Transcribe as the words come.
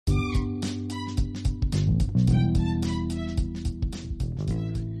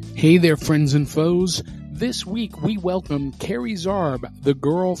Hey there, friends and foes. This week we welcome Kerry Zarb, the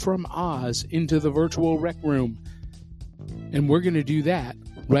girl from Oz, into the virtual rec room. And we're going to do that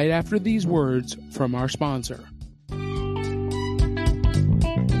right after these words from our sponsor.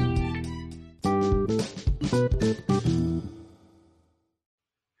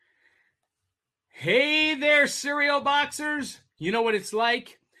 Hey there, cereal boxers. You know what it's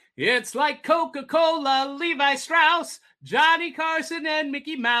like? It's like Coca-Cola, Levi Strauss, Johnny Carson, and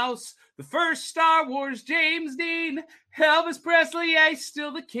Mickey Mouse. The first Star Wars, James Dean, Elvis Presley, Ice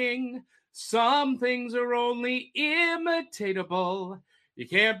Still the King. Some things are only imitatable. You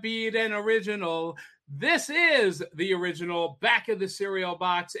can't beat an original. This is the original Back of the Cereal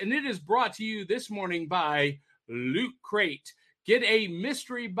Box, and it is brought to you this morning by Loot Crate. Get a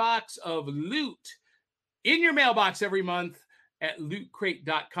mystery box of loot in your mailbox every month at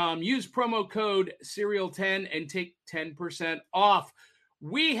lootcrate.com. Use promo code Cereal10 and take 10% off.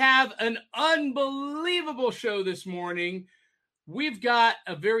 We have an unbelievable show this morning. We've got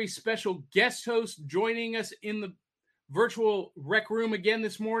a very special guest host joining us in the virtual rec room again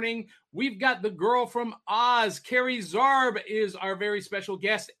this morning. We've got the girl from Oz. Kerry Zarb is our very special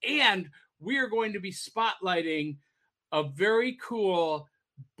guest, and we are going to be spotlighting a very cool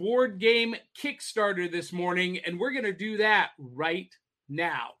board game Kickstarter this morning, and we're going to do that right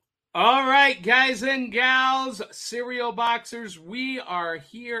now. All right, guys and gals, cereal boxers, we are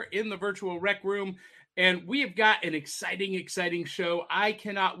here in the virtual rec room, and we have got an exciting show. I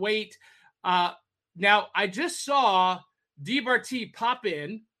cannot wait. Now, I just saw DBarty pop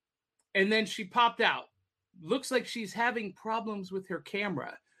in, and then she popped out. Looks like she's having problems with her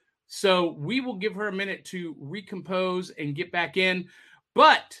camera. So we will give her a minute to recompose and get back in.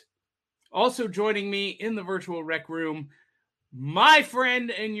 But also joining me in the virtual rec room, my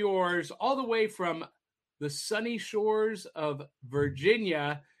friend and yours, all the way from the sunny shores of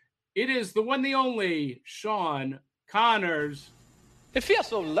Virginia, it is the one, the only, Sean Connors. It feels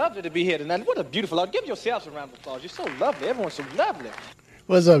so lovely to be here tonight. What a beautiful, give yourselves a round of applause. You're so lovely. Everyone's so lovely.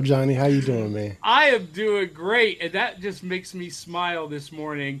 What's up, Johnny? How you doing, man? I am doing great, and that just makes me smile this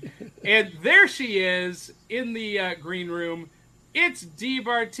morning. And there she is in the green room. It's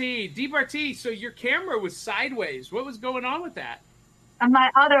DBarty. DBarty, so your camera was sideways. What was going on with that? And my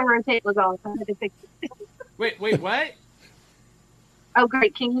auto rotate was off. I had to fix it. Wait, what? Oh,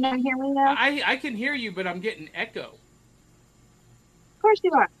 great. Can you not hear me now? I can hear you, but I'm getting echo. Of course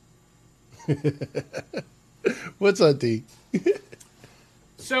you are. What's up, D?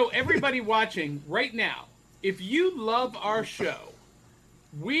 So everybody watching right now, if you love our show,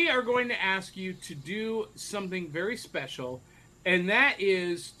 we are going to ask you to do something very special, and that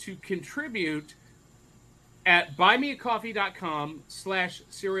is to contribute at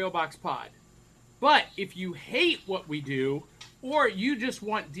buymeacoffee.com/cerealboxpod. But if you hate what we do, or you just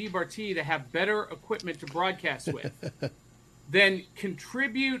want DBarty to have better equipment to broadcast with, then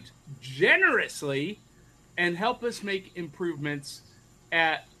contribute generously and help us make improvements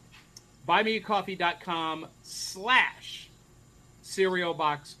at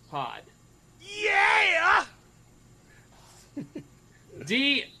buymeacoffee.com/cerealboxpod. Yeah!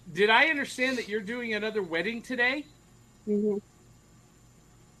 D, did I understand that you're doing another wedding today? Mm-hmm.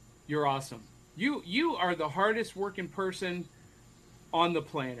 You're awesome. You are the hardest working person on the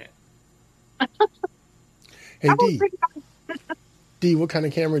planet. Hey, D. D, what kind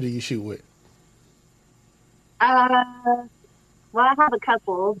of camera do you shoot with? Well, I have a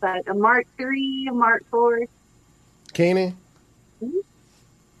couple, but a Mark III, a Mark IV. Canon? Mm-hmm.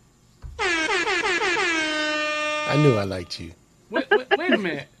 I knew I liked you. Wait a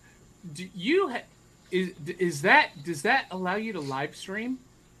minute. Do you does that allow you to live stream?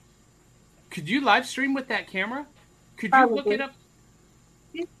 Could you live stream with that camera? Could you look it up?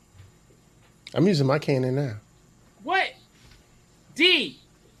 I'm using my Canon now. What? D.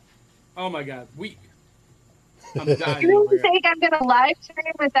 Oh my God. I'm dying. You really think I'm going to live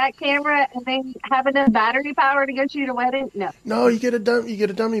stream with that camera and then have enough battery power to go shoot a wedding? No. No, you get a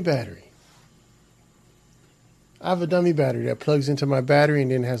dummy battery. I have a dummy battery that plugs into my battery and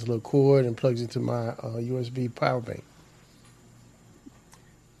then has a little cord and plugs into my USB power bank.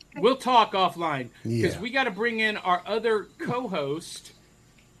 We'll talk offline because Yeah. we got to bring in our other co-host,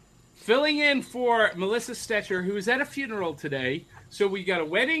 filling in for Melissa Stetcher, who is at a funeral today. So we got a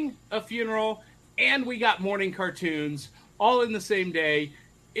wedding, a funeral, and we got morning cartoons all in the same day.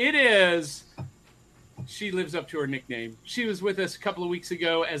 She lives up to her nickname. She was with us a couple of weeks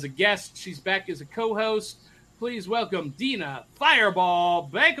ago as a guest. She's back as a co-host. Please welcome Dina Fireball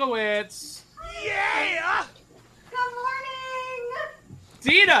Bankowitz. Yeah! Good morning!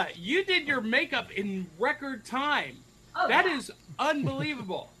 Dina, you did your makeup in record time. Oh, That is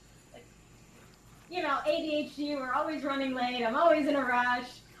unbelievable. ADHD, we're always running late. I'm always in a rush.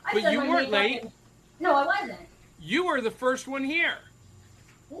 But you weren't late. No, I wasn't. You were the first one here.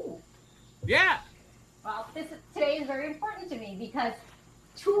 Ooh. Yeah. Well, today is very important to me because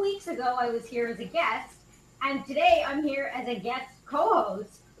 2 weeks ago I was here as a guest, and today I'm here as a guest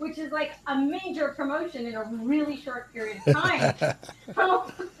co-host, which is like a major promotion in a really short period of time.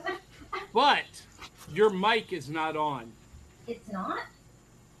 But your mic is not on. It's not?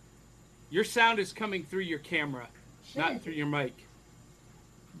 Your sound is coming through your camera, not through your mic.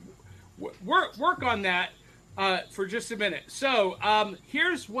 Work on that for just a minute. So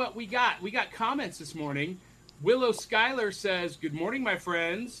here's what we got. We got comments this morning. Willow Schuyler says, "Good morning, my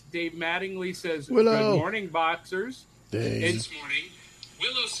friends." Dave Mattingly says, Willow. "Good morning, boxers." Dave. This morning,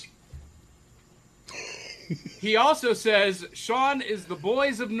 he also says, "Sean is the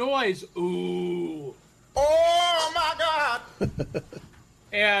boys of noise." Ooh. Oh, my God.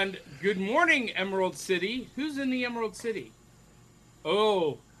 And good morning, Emerald City. Who's in the Emerald City?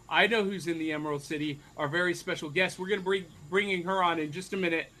 Oh, I know who's in the Emerald City. Our very special guest. We're going to bringing her on in just a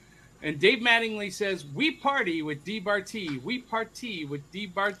minute. And Dave Mattingly says, "We party with D. Barty. We party with D.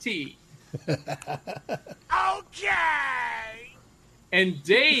 Barty." Okay. And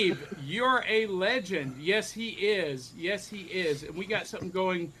Dave, you're a legend. Yes, he is. Yes, he is. And we got something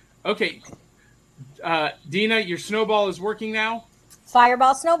going. Okay. Dina, your snowball is working now?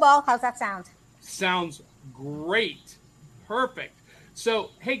 Fireball, snowball. How's that sound? Sounds great. Perfect.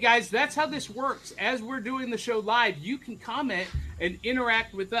 So, hey guys, that's how this works. As we're doing the show live, you can comment and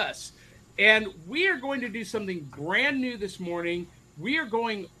interact with us. And we are going to do something brand new this morning. We are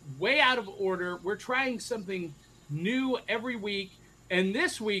going way out of order. We're trying something new every week. And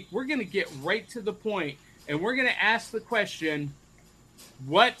this week, we're going to get right to the point. And we're going to ask the question,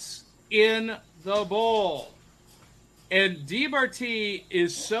 what's in the bowl? And D. Barty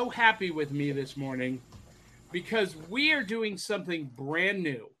is so happy with me this morning because we are doing something brand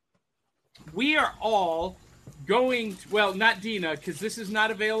new. We are all going to, well, not Dina, because this is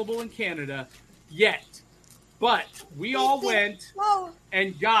not available in Canada yet. But we all went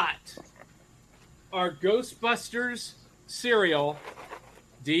and got our Ghostbusters cereal.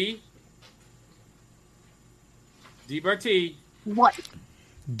 D. Barty. What?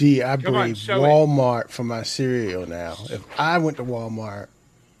 D, I Come on, brave show it. Walmart for my cereal now. If I went to Walmart,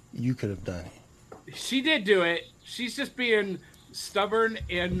 you could have done it. She did do it. She's just being stubborn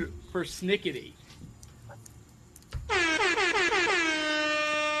and persnickety.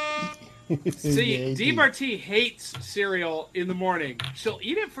 See, Yeah, D. Barty hates cereal in the morning. She'll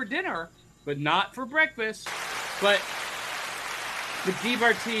eat it for dinner, but not for breakfast. But D.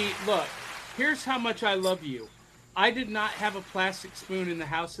 Barty, look, here's how much I love you. I did not have a plastic spoon in the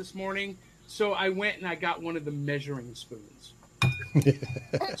house this morning, so I went and I got one of the measuring spoons.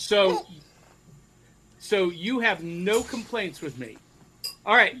 So you have no complaints with me.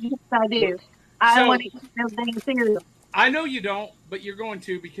 All right. Yes, I do. I want to eat no dang cereal. I know you don't, but you're going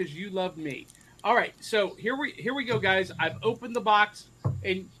to because you love me. All right, so here we go, guys. I've opened the box,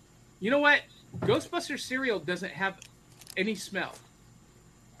 and you know what? Ghostbusters cereal doesn't have any smell.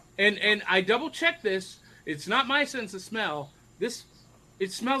 And I double checked this. It's not my sense of smell.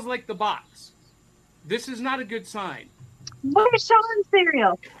 It smells like the box. This is not a good sign. Where's Sean's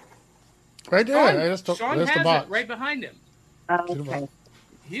cereal? Right there. Sean that's has the box. it right behind him. Okay.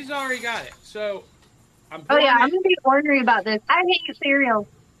 He's already got it. So I'm Oh yeah, pouring I'm gonna be ornery about this. I hate cereal.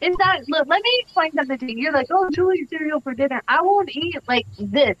 It's not. Look, let me explain something to you. You're like, oh, Julie, cereal for dinner. I won't eat like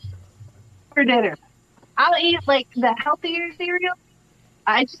this for dinner. I'll eat like the healthier cereal.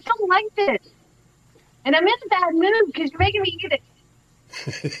 I just don't like this, and I'm in a bad mood because you're making me eat it.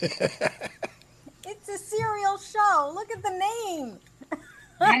 It's a cereal show. Look at the name.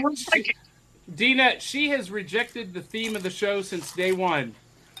 I don't like it. Dina, she has rejected the theme of the show since day one.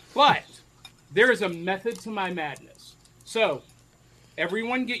 But there is a method to my madness. So,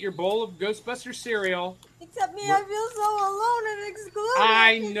 everyone get your bowl of Ghostbuster cereal. Except me, I feel so alone and excluded.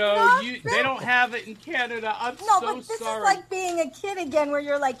 I know they don't have it in Canada. I'm No, so but this sorry. is like being a kid again, where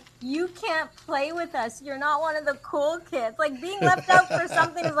you're like, you can't play with us. You're not one of the cool kids. Like being left out for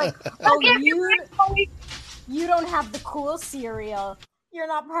something is like, oh, you don't have the cool cereal. You're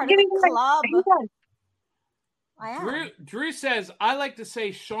not part of the club. I am. Drew says, I like to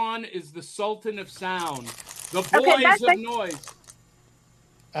say Sean is the Sultan of Sound, the boys of noise.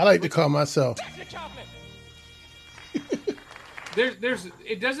 I like to call myself.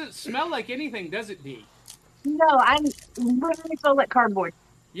 It doesn't smell like anything, does it, D? No, I'm literally so like cardboard.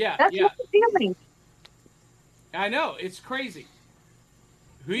 Yeah, That's what I'm feeling. I know, it's crazy.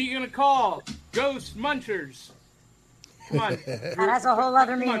 Who are you gonna call? Ghost Munchers. Come on. That has a whole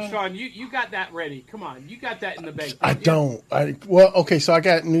other Come meaning. on, Sean. You got that ready. Come on. You got that in the bank. I don't. Okay, so I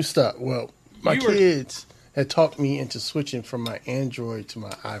got new stuff. Well, my You were- kids had talked me into switching from my Android to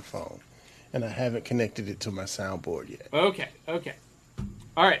my iPhone, and I haven't connected it to my soundboard yet. Okay.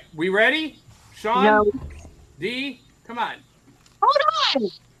 All right. We ready? Sean? No. D? Come on. Hold on.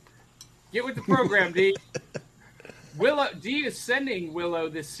 Get with the program, D. D is sending Willow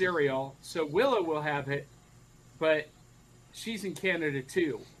this cereal, so Willow will have it, but she's in Canada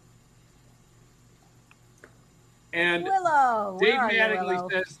too. And Willow, Dave where are you, Mattingly Willow?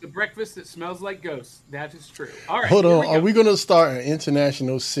 says the breakfast that smells like ghosts. That is true. All right. Hold here on. we Are go. we going to start an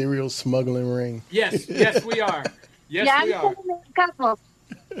international cereal smuggling ring? Yes, we are. Yes, Yeah, we I'm are. putting in a couple.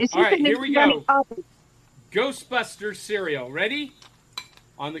 It's All right, just a here we mixed go. coffee. Ghostbusters cereal. Ready?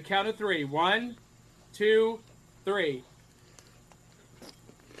 On the count of 3. 1, 2, 3.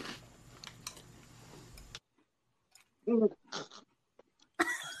 Mm.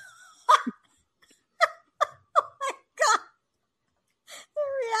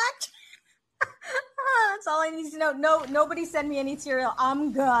 Reaction. That's all I need to know. No, nobody send me any cereal.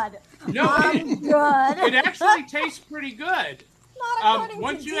 I'm good. No, I'm good. it actually tastes pretty good. Not according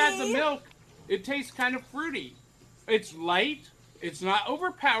Once to you add the D. milk, it tastes kind of fruity. It's light. It's not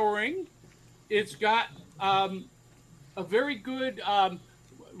overpowering. It's got a very good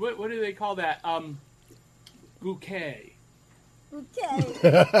what do they call that? Bouquet.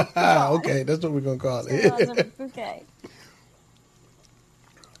 Okay. Okay, that's what we're going to call it. Okay.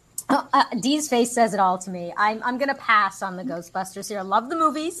 Dee's face says it all to me. I'm gonna pass on the Ghostbusters here. Love the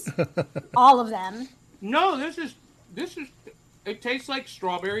movies, all of them. No, this is it tastes like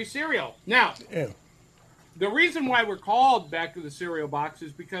strawberry cereal. Now, Yeah. the reason why we're called Back to the Cereal Box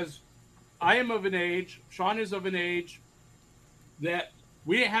is because I am of an age, Sean is of an age, that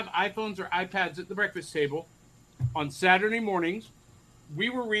we didn't have iPhones or iPads at the breakfast table. On Saturday mornings, we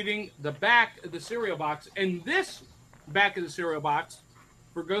were reading the back of the cereal box, and this back of the cereal box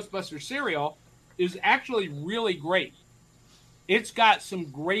for Ghostbusters cereal is actually really great. It's got some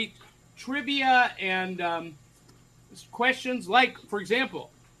great trivia and questions, like, for example,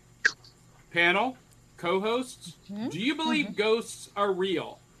 panel, co-hosts, do you believe ghosts are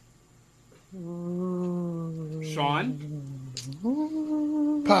real? Sean?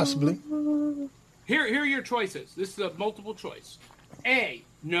 Possibly. Here are your choices. This is a multiple choice. A,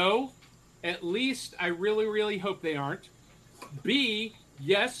 no. At least I really, really hope they aren't. B,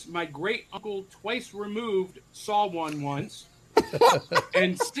 yes, my great uncle twice removed saw one once.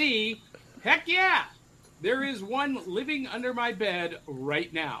 And C, heck yeah, there is one living under my bed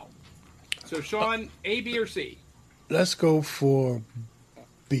right now. So Sean, A, B, or C? Let's go for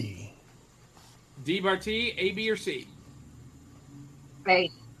B. D, Barty, A, B, or C?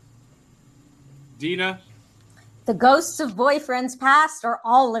 Right. Dina? The ghosts of boyfriends past are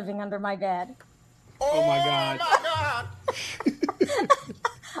all living under my bed. Oh my God. My God.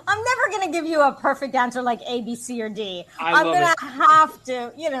 I'm never going to give you a perfect answer like A, B, C, or D. I I'm love going it. to have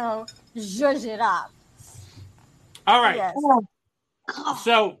to, zhuzh it up. All right. Yes.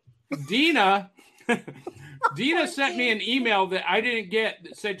 So Dina sent me an email that I didn't get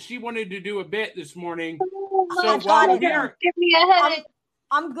that said she wanted to do a bit this morning. So while we're here, Give me a headache.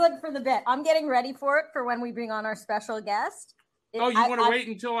 I'm good for the bit. I'm getting ready for it for when we bring on our special guest. you want to wait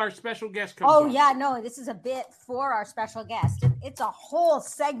until our special guest comes Oh, on? yeah, no, this is a bit for our special guest. It's a whole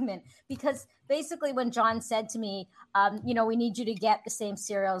segment because basically when John said to me, we need you to get the same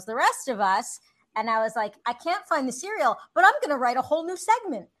cereal as the rest of us. And I was like, I can't find the cereal, but I'm going to write a whole new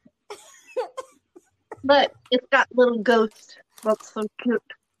segment. Look, it's got little ghosts. That's so cute.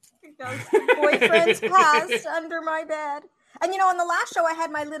 Boyfriend's passed under my bed. And, on the last show, I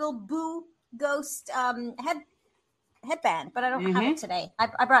had my little Boo Ghost headband, but I don't have it today.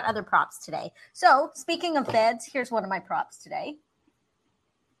 I brought other props today. So, speaking of beds, here's one of my props today.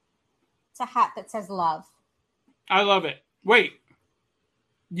 It's a hat that says love. I love it. Wait,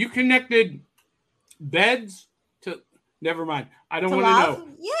 you connected beds to? Never mind. I don't want to know.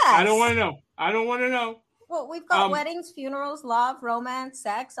 Yes. I don't want to know. Well, we've got weddings, funerals, love, romance,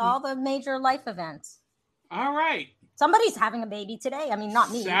 sex, all the major life events. All right. Somebody's having a baby today. I mean,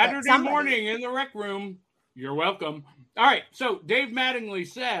 not me. Saturday morning in the rec room. You're welcome. All right. So Dave Mattingly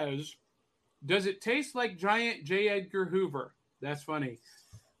says, does it taste like giant J. Edgar Hoover? That's funny.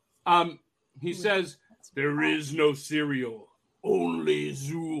 He says, there is no cereal, only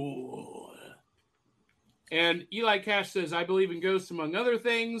Zool. And Eli Cash says, I believe in ghosts, among other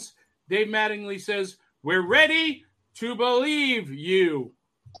things. Dave Mattingly says, we're ready to believe you.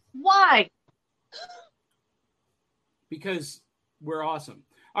 Why? Because we're awesome.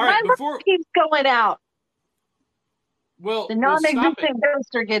 All right, My keeps going out. Well, The well, stop it. non-existent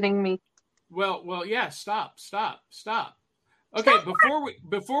ghosts are getting me. Well, yeah. Stop. Okay,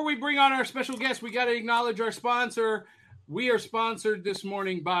 before we bring on our special guest, we got to acknowledge our sponsor. We are sponsored this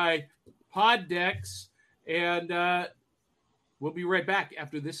morning by Poddex, and we'll be right back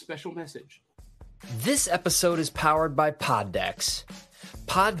after this special message. This episode is powered by Poddex.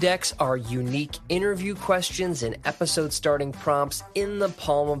 Poddex are unique interview questions and episode starting prompts in the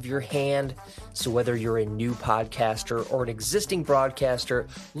palm of your hand. So whether you're a new podcaster or an existing broadcaster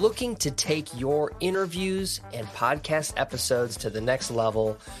looking to take your interviews and podcast episodes to the next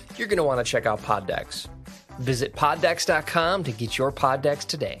level, you're going to want to check out Poddex. Visit poddex.com to get your Poddex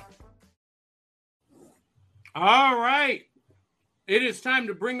today. All right. It is time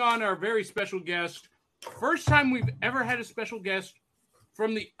to bring on our very special guest. First time we've ever had a special guest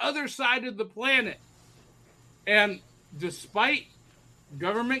from the other side of the planet. And despite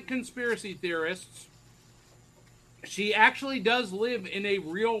government conspiracy theorists, she actually does live in a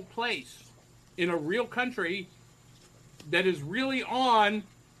real place, in a real country that is really on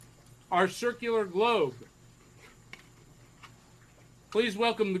our circular globe. Please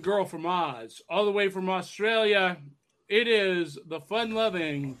welcome the girl from Oz, all the way from Australia. It is the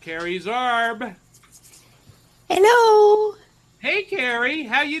fun-loving Kerry Zarb. Hello. Hey, Kerry.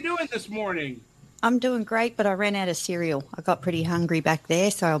 How you doing this morning? I'm doing great, but I ran out of cereal. I got pretty hungry back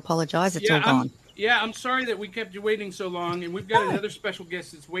there, so I apologize. It's all gone. I'm sorry that we kept you waiting so long, and we've got another special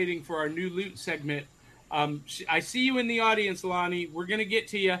guest that's waiting for our new loot segment. I see you in the audience, Lonnie. We're going to get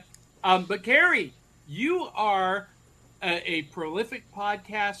to you. But, Kerry, you are a prolific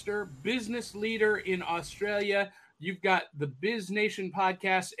podcaster, business leader in Australia. You've got the Biz Nation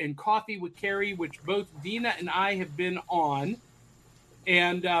podcast and Coffee with Kerry, which both Dina and I have been on,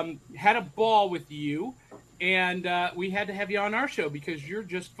 and had a ball with you. And we had to have you on our show because you're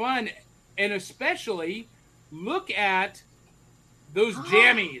just fun. And especially, look at those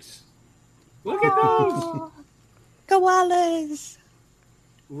jammies. Look at those. Koalas.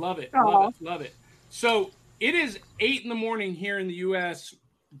 Love it. So it is 8 a.m. here in the U.S.,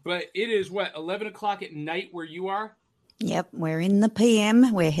 but it is, 11 o'clock at night where you are? Yep, we're in the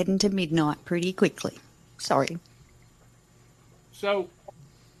PM. We're heading to midnight pretty quickly. Sorry. So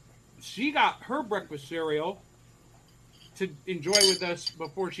she got her breakfast cereal to enjoy with us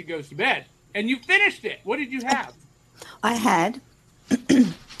before she goes to bed. And you finished it. What did you have? I had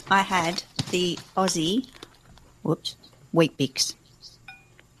the Aussie, Wheat Bix.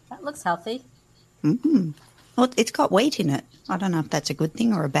 That looks healthy. Mm-hmm. Well, it's got wheat in it. I don't know if that's a good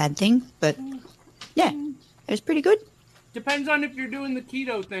thing or a bad thing, but yeah, it was pretty good. Depends on if you're doing the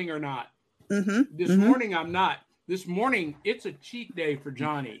keto thing or not. Mm-hmm. This morning, I'm not. This morning, it's a cheat day for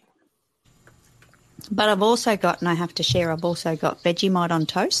Johnny. But I've also got, and I have to share, I've also got Vegemite on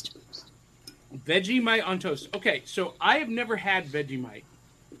toast. Vegemite on toast. Okay, so I have never had Vegemite.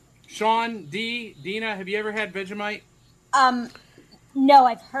 Sean, Dina, have you ever had Vegemite? No,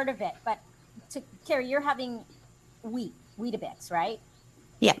 I've heard of it, but Kerry, you're having Weetabix, right?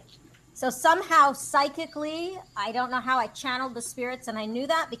 Yeah. So somehow psychically, I don't know how I channeled the spirits, and I knew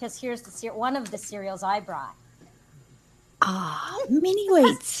that because here's one of the cereals I brought. Mini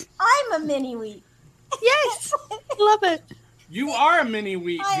wheats. I'm a mini wheat. Yes, love it. You are a mini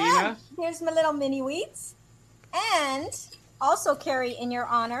wheat, Dina. Here's my little mini wheats. And also, Kerry, in your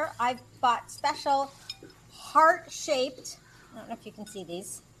honor, I've bought special heart-shaped, I don't know if you can see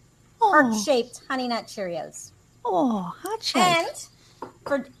these, heart-shaped Honey Nut Cheerios. Oh, heart-shaped.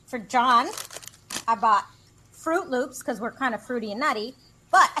 And for John, I bought Fruit Loops because we're kind of fruity and nutty,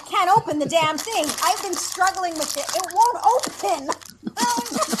 but I can't open the damn thing. I've been struggling with it. It won't open.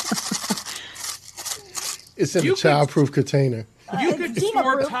 It's in a childproof container. You could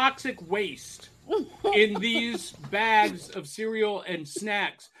store toxic waste in these bags of cereal and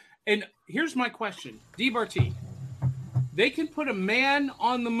snacks. And here's my question. DBRT, they can put a man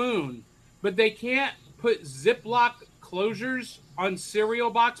on the moon, but they can't put Ziploc closures on cereal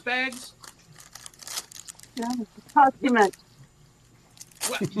box bags? Document.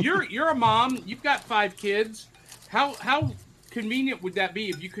 Well, you're a mom. You've got 5 kids. How convenient would that be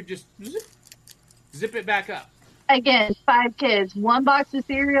if you could just zip it back up? Again, 5 kids, 1 box of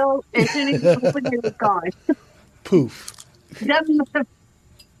cereal. As soon as you open it, it's gone. Poof. Did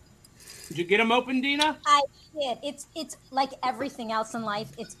you get them open, Dina? I did. It's like everything else in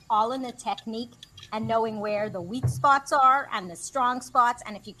life. It's all in the technique and knowing where the weak spots are and the strong spots.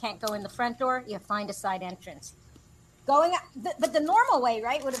 And if you can't go in the front door, you find a side entrance. But the normal way,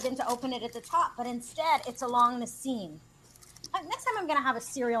 right, would have been to open it at the top. But instead, it's along the seam. Next time I'm going to have a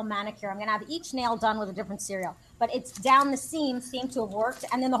cereal manicure. I'm going to have each nail done with a different cereal. But it's down the seam seemed to have worked.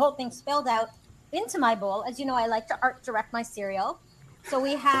 And then the whole thing spilled out. into my bowl. As you know, I like to art direct my cereal. So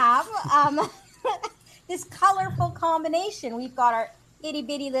we have this colorful combination. We've got our itty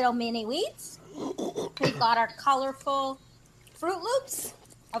bitty little mini wheats. We've got our colorful Fruit Loops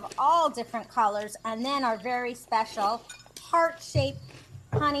of all different colors, and then our very special heart-shaped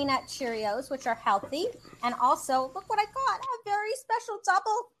Honey Nut Cheerios, which are healthy. And also, look what I got, a very special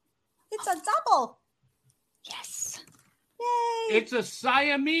double. It's a double. Yes. Yay. It's a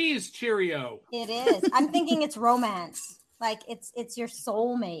Siamese Cheerio. It is. I'm thinking it's romance. Like it's your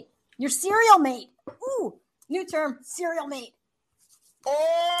soulmate, your cereal mate. Ooh, new term, cereal mate.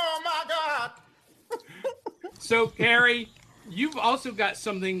 Oh my God. So, Kerry, you've also got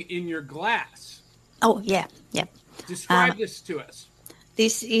something in your glass. Oh, yeah. Describe this to us.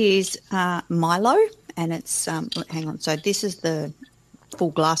 This is Milo, and it's, hang on. So this is the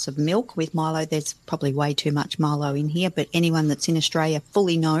full glass of milk with Milo. There's probably way too much Milo in here, but anyone that's in Australia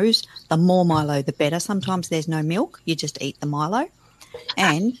fully knows the more Milo, the better. Sometimes there's no milk. You just eat the Milo.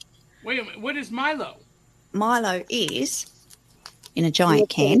 And Wait a minute. What is Milo? Milo is in a giant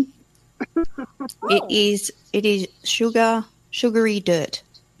can. It is sugary dirt.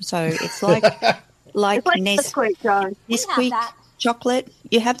 So it's like It's like Nesquik, John. Nesquik chocolate.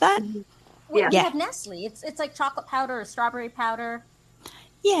 You have that? We have Nestle. It's like chocolate powder or strawberry powder.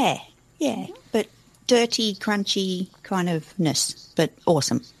 Yeah. But dirty, crunchy kind ofness, but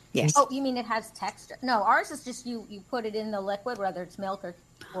awesome. Yes. Oh, you mean it has texture? No, ours is just you put it in the liquid, whether it's milk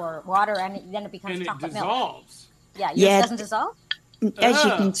or water, and then it becomes And it chocolate milk. dissolves. Yeah, yours doesn't dissolve? As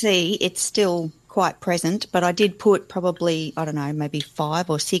you can see, it's still quite present, but I did put probably, I don't know, maybe 5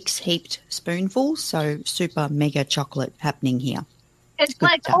 or 6 heaped spoonfuls, so super mega chocolate happening here. It's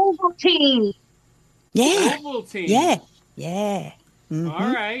like Ovaltine. Yeah. Ovaltine. Yeah. Mm-hmm.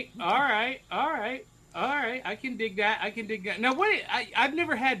 All right. I can dig that. Now, I've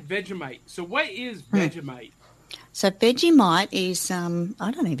never had Vegemite. So what is Vegemite? So Vegemite is,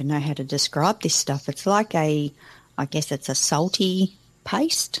 I don't even know how to describe this stuff. It's like I guess it's a salty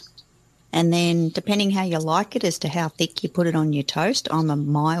paste. And then depending how you like it as to how thick you put it on your toast, I'm a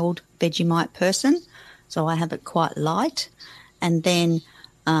mild Vegemite person, so I have it quite light. And then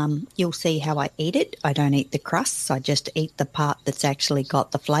you'll see how I eat it. I don't eat the crusts. I just eat the part that's actually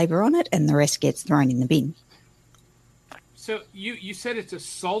got the flavour on it, and the rest gets thrown in the bin. So you said it's a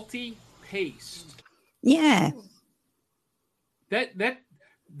salty paste. Yeah.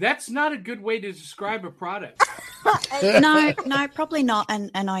 That's not a good way to describe a product. No, probably not. And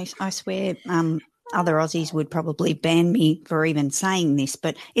I swear other Aussies would probably ban me for even saying this,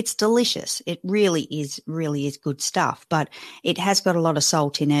 but it's delicious. It really is good stuff. But it has got a lot of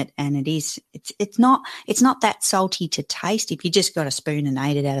salt in it, and it's not that salty to taste. If you just got a spoon and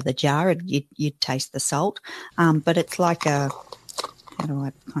ate it out of the jar, you'd taste the salt. But it's like how do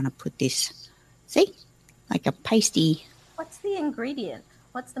I kind of put this? See, like a pasty. What's the ingredient?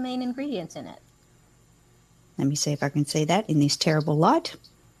 What's the main ingredient in it? Let me see if I can see that in this terrible light.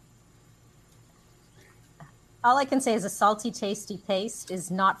 All I can say is a salty, tasty paste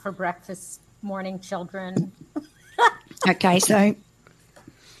is not for breakfast morning children. Okay, so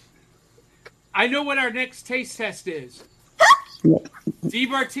I know what our next taste test is.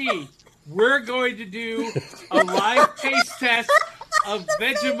 DBRT, we're going to do a live taste test of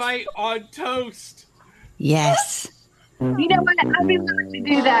Vegemite on toast. Yes. You know what? I'd be willing to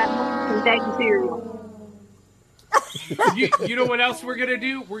do that with dang cereal. You know what else we're gonna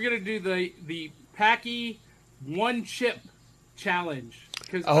do? We're gonna do the Packy one chip challenge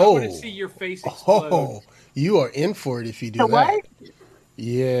because I want to see your face explode. Oh, you are in for it if you do The that. what?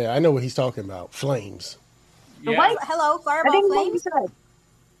 Yeah, I know what he's talking about. Flames. The Yeah. what? Hello, I Fireball didn't know what you Flames.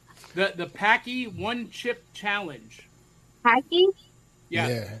 said. The Packy one chip challenge. Packy?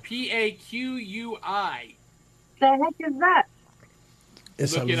 Yeah. PAQUI. The heck is that?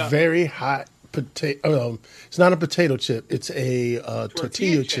 It's Look it a up. very hot potato. It's not a potato chip. It's a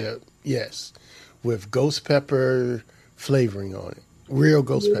tortilla chip. Yes, with ghost pepper flavoring on it. Real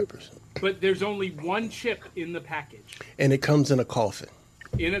ghost peppers. But there's only one chip in the package. And it comes in a coffin.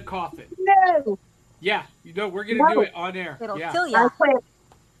 In a coffin. No. Yeah. We're going to do it on air. It'll Yeah. kill I you. quit.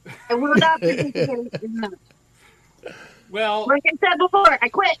 I will not participate in that. Well, Like I said before, I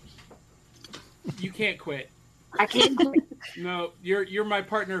quit. you can't quit. I can't quit. No, you're my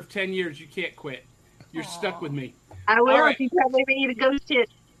partner of 10 years. You can't quit. You're stuck with me. I will All right. if you try to make me eat a ghost chip.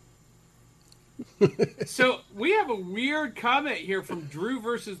 So we have a weird comment here from Drew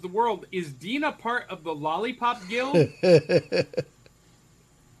versus the World. Is Dina part of the Lollipop Guild?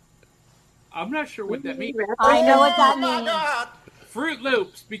 I'm not sure what that means. I know what that Oh my means. God. Fruit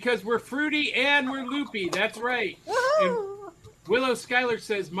Loops, because we're fruity and we're loopy. That's right. And Willow Schuyler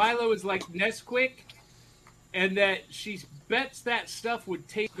says Milo is like Nesquik, and that she bets that stuff would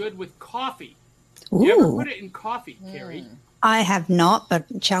taste good with coffee. You ever Ooh. put it in coffee, Kerry? I have not,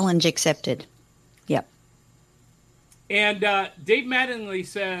 but challenge accepted. Yep. And Dave Mattingly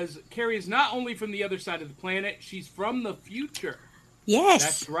says Kerry is not only from the other side of the planet, she's from the future. Yes.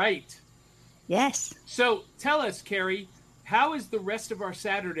 That's right. Yes. So tell us, Kerry, how is the rest of our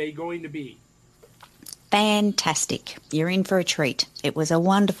Saturday going to be? Fantastic. You're in for a treat. It was a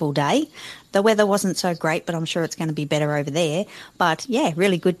wonderful day. The weather wasn't so great, but I'm sure it's going to be better over there. But yeah,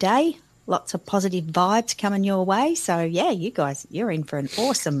 really good day. Lots of positive vibes coming your way. So yeah, you guys, you're in for an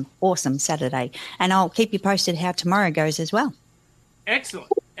awesome, awesome Saturday. And I'll keep you posted how tomorrow goes as well. Excellent.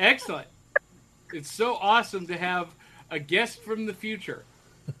 Excellent. It's so awesome to have a guest from the future.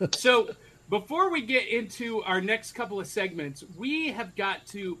 So before we get into our next couple of segments, we have got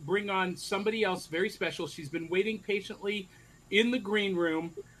to bring on somebody else very special. She's been waiting patiently in the green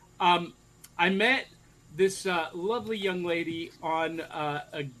room. I met this lovely young lady on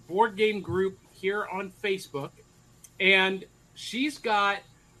a board game group here on Facebook, and she's got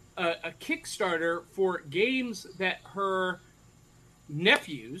a Kickstarter for games that her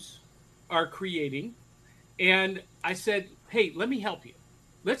nephews are creating. And I said, hey, let me help you.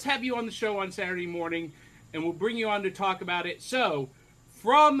 Let's have you on the show on Saturday morning, and we'll bring you on to talk about it. So,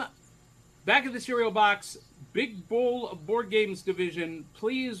 from back of the cereal box, Big Bowl of Board Games division,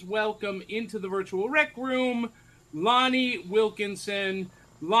 please welcome into the virtual rec room, Lonnie Wilkinson.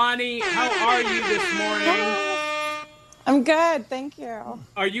 Lonnie, how are you this morning? I'm good, thank you.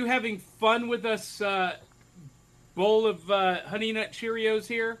 Are you having fun with us, bowl of Honey Nut Cheerios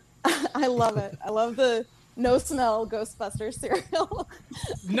here? I love it. I love the no-smell Ghostbusters cereal.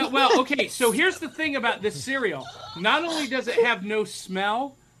 No, well, okay, so here's the thing about this cereal. Not only does it have no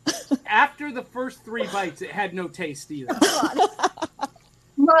smell, after the first 3 bites, it had no taste either.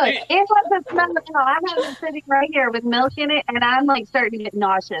 Look, it wasn't smell at all. I have it sitting right here with milk in it, and I'm like starting to get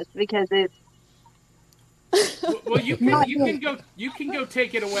nauseous because it's. Well, you can go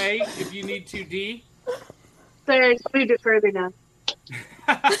take it away if you need to, Dee. Sir, move it further now.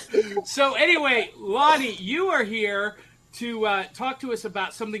 So anyway, Lonnie, you are here to talk to us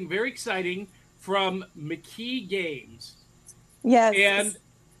about something very exciting from McKee Games. Yes. And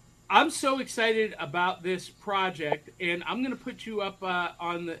I'm so excited about this project, and I'm going to put you up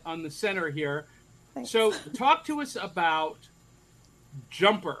on the center here. Thanks. So talk to us about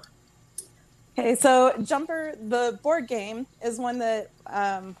Jumper. Okay, so Jumper, the board game, is one that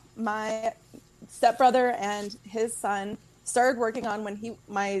my stepbrother and his son started working on when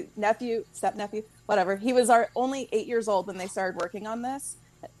my step-nephew, whatever, he was only 8 years old when they started working on this.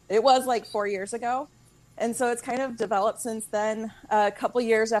 It was like 4 years ago. And so it's kind of developed since then. A couple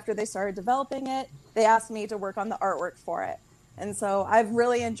years after they started developing it, they asked me to work on the artwork for it. And so I've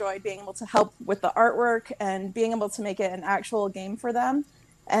really enjoyed being able to help with the artwork and being able to make it an actual game for them.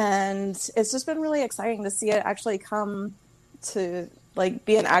 And it's just been really exciting to see it actually come to like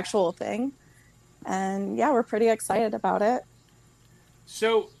be an actual thing. And yeah, we're pretty excited about it.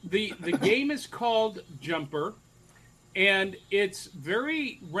 So the game is called Jumper, and it's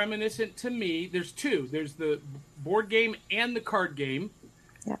very reminiscent to me. There's two. There's the board game and the card game.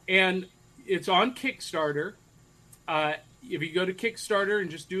 Yeah. And it's on Kickstarter. If you go to Kickstarter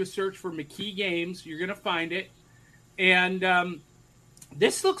and just do a search for McKee Games, you're going to find it. And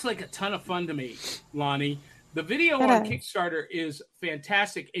this looks like a ton of fun to me, Lonnie. The video on Kickstarter is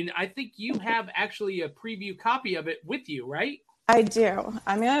fantastic, and I think you have actually a preview copy of it with you, right? I do.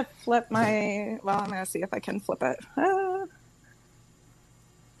 I'm going to flip I'm going to see if I can flip it.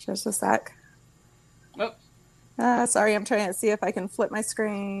 Just a sec. Oh. Sorry, I'm trying to see if I can flip my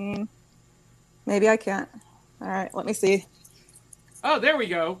screen. Maybe I can't. All right, let me see. Oh, there we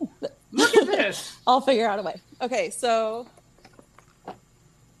go. Look at this. I'll figure out a way. Okay, so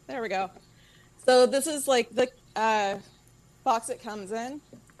there we go. So this is like the box it comes in.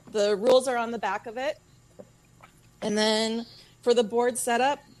 The rules are on the back of it. And then for the board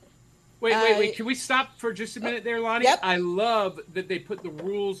setup. Wait. Can we stop for just a minute there, Lonnie? Yep. I love that they put the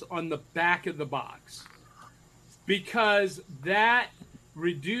rules on the back of the box, because that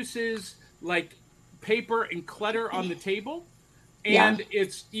reduces like paper and clutter on the table. And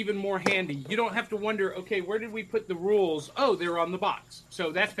it's even more handy. You don't have to wonder, okay, where did we put the rules? Oh, they're on the box.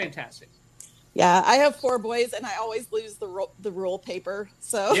 So that's fantastic. Yeah, I have 4 boys, and I always lose the rule paper.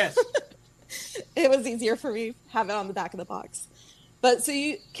 So yes. It was easier for me to have it on the back of the box. But so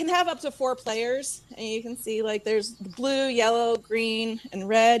you can have up to 4 players, and you can see like there's the blue, yellow, green, and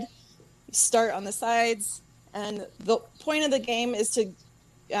red. You start on the sides, and the point of the game is to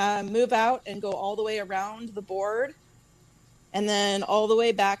move out and go all the way around the board. and then all the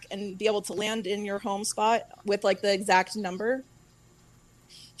way back and be able to land in your home spot with like the exact number.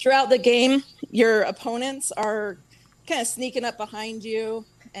 Throughout the game, your opponents are kind of sneaking up behind you,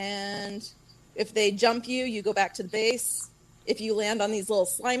 and if they jump you, you go back to the base. If you land on these little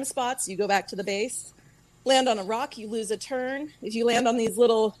slime spots, you go back to the base. Land on a rock, you lose a turn. If you land on these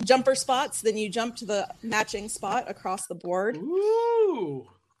little jumper spots, then you jump to the matching spot across the board. Ooh.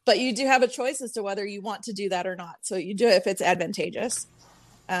 But you do have a choice as to whether you want to do that or not. So you do it if it's advantageous.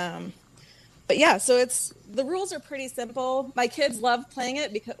 But yeah, so the rules are pretty simple. My kids love playing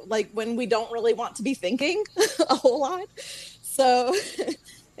it because like when we don't really want to be thinking a whole lot. So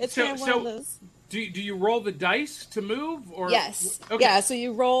it's kind of one of those. Do you roll the dice to move? Or yes. Okay. Yeah, so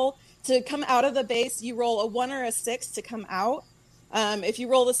you roll to come out of the base, you roll a 1 or a 6 to come out. If you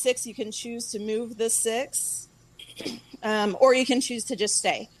roll the 6, you can choose to move the 6. Or you can choose to just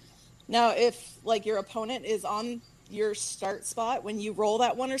stay. Now, if like your opponent is on your start spot, when you roll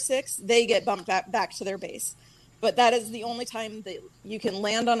that 1 or 6, they get bumped back to their base. But that is the only time that you can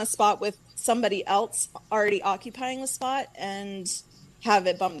land on a spot with somebody else already occupying the spot and have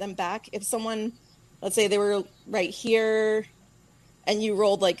it bump them back. If someone, let's say they were right here and you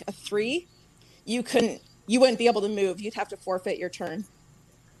rolled like a 3, you wouldn't be able to move. You'd have to forfeit your turn.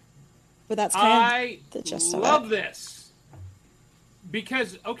 But that's kind of the gist of it. I love this.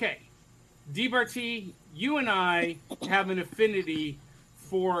 Because, okay, DBRT, you and I have an affinity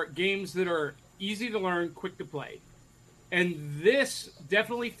for games that are easy to learn, quick to play. And this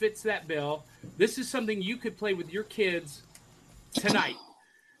definitely fits that bill. This is something you could play with your kids tonight.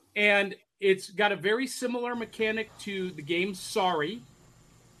 And it's got a very similar mechanic to the game Sorry,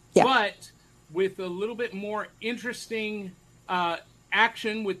 but with a little bit more interesting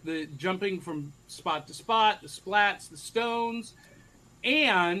action with the jumping from spot to spot, the splats, the stones.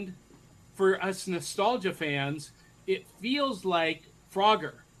 And for us nostalgia fans, it feels like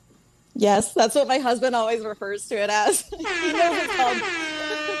Frogger. Yes, that's what my husband always refers to it as.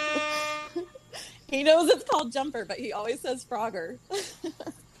 He knows it's called Jumper, but he always says Frogger.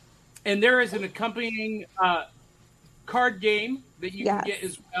 And there is an accompanying card game that you can get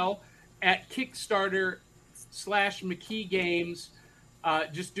as well at Kickstarter/McKee Games.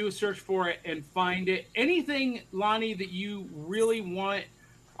 Just do a search for it and find it. Anything, Lonnie, that you really want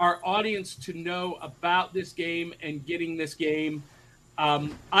our audience to know about this game and getting this game?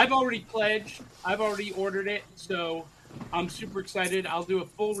 I've already pledged. I've already ordered it, so I'm super excited. I'll do a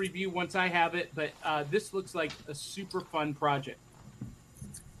full review once I have it, but this looks like a super fun project.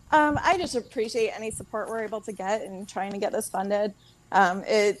 I just appreciate any support we're able to get in trying to get this funded.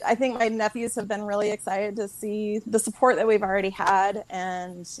 I think my nephews have been really excited to see the support that we've already had,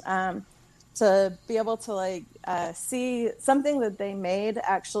 and to be able to see something that they made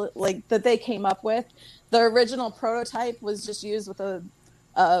actually, that they came up with. The original prototype was just used with a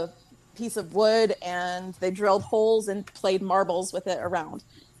piece of wood, and they drilled holes and played marbles with it around.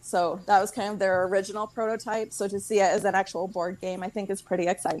 So that was kind of their original prototype. So to see it as an actual board game, I think is pretty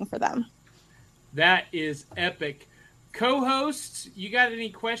exciting for them. That is epic. Co-hosts, you got any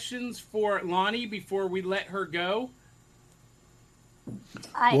questions for Lonnie before we let her go?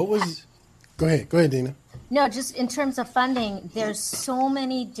 Go ahead, Dina. No, just in terms of funding, there's so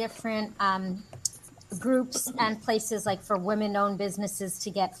many different groups and places like for women-owned businesses to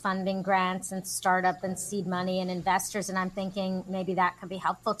get funding grants and startup and seed money and investors. And I'm thinking maybe that could be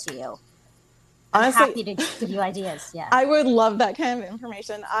helpful to you. Honestly, I'm happy to give you ideas. Yeah, I would love that kind of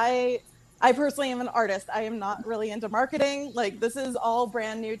information. I personally am an artist. I am not really into marketing. This is all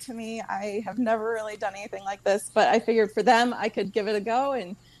brand new to me. I have never really done anything like this, but I figured for them, I could give it a go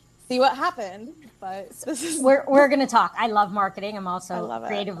and see what happened. But we're going to talk. I love marketing. I'm also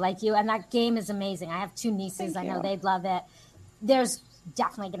creative like you. And that game is amazing. I have 2 nieces. I know they'd love it. There's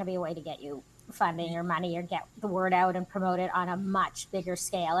definitely going to be a way to get you funding or money or get the word out and promote it on a much bigger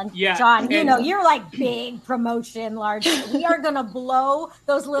scale. And John, you're like big promotion, large. We are going to blow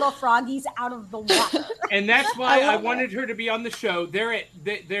those little froggies out of the water. And that's why I wanted her to be on the show.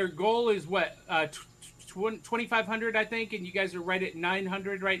 Their goal is what, 2,500, I think, and you guys are right at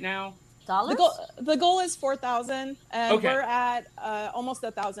 900 right now. Dollars? The goal is 4,000, and we're at almost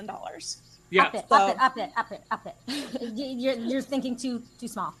 $1,000. Yeah, up it. You're thinking too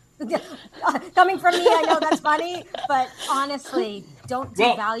small. Coming from me, I know that's funny, but honestly, don't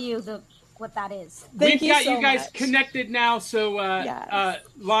devalue what that is. We've got you guys connected now, so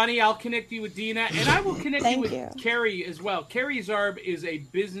Lonnie, I'll connect you with Dina, and I will connect you with Kerry as well. Kerry Zarb is a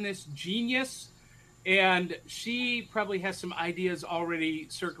business genius, and she probably has some ideas already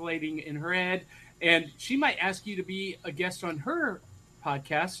circulating in her head, and she might ask you to be a guest on her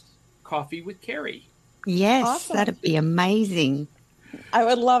podcast, Coffee with Kerry. Yes, Awesome. that'd be amazing. I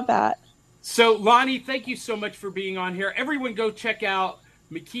would love that. So, Lonnie, thank you so much for being on here. Everyone go check out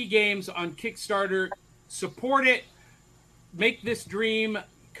McKee Games on Kickstarter. Support it. Make this dream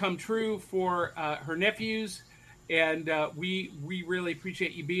come true for her nephews. And we really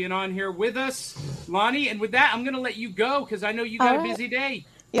appreciate you being on here with us, Lonnie. And with that, I'm going to let you go because I know you got a busy day.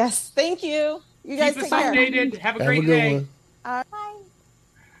 Yes, thank you. You guys Keep us take care. updated. Have a Have great a good day. one. Bye.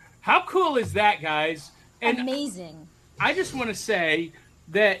 How cool is that, guys? And Amazing. I just want to say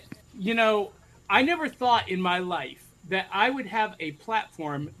that, you know, I never thought in my life that I would have a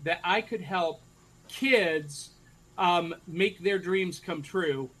platform that I could help kids make their dreams come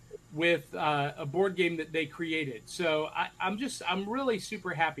true with a board game that they created. So I'm really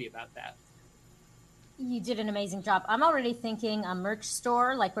super happy about that. You did an amazing job. I'm already thinking a merch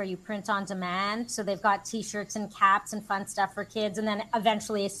store, like where you print on demand. So they've got T-shirts and caps and fun stuff for kids, and then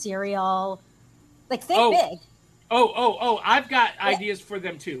eventually a cereal. Like, think big. I've got ideas for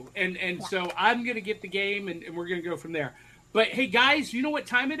them too. And so I'm going to get the game and we're going to go from there. But hey, guys, you know what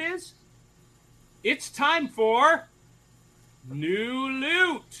time it is? It's time for New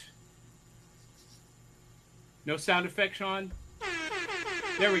Loot. No sound effect, Sean?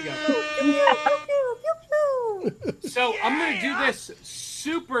 There we go. So I'm going to do this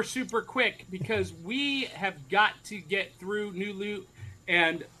super, super quick because we have got to get through New Loot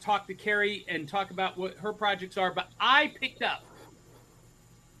and talk to Kerry and talk about what her projects are. But I picked up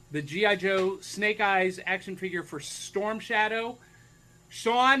the G.I. Joe Snake Eyes action figure for Storm Shadow.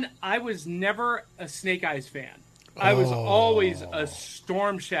 Sean, I was never a Snake Eyes fan. I was always a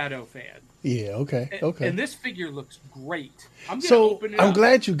Storm Shadow fan. Yeah, okay. And this figure looks great. I'm going to So open it I'm up.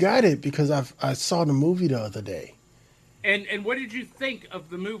 glad you got it because I saw the movie the other day. And what did you think of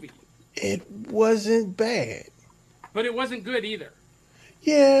the movie? It wasn't bad. But it wasn't good either.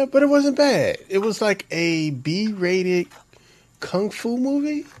 Yeah, but it wasn't bad. It was like a B-rated kung fu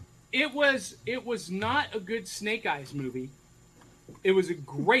movie. It was not a good Snake Eyes movie. It was a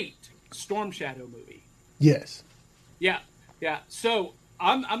great Storm Shadow movie. Yes. Yeah. So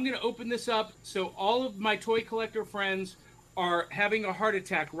I'm going to open this up. So all of my toy collector friends are having a heart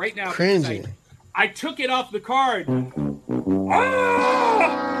attack right now. Cringing. I took it off the card.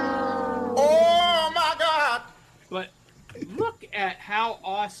 Oh my God! But look at how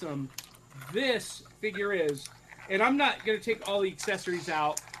awesome this figure is. And I'm not going to take all the accessories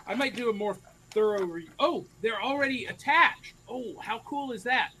out. I might do a more thorough oh, they're already attached. Oh, how cool is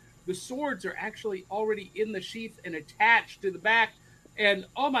that? The swords are actually already in the sheath and attached to the back. And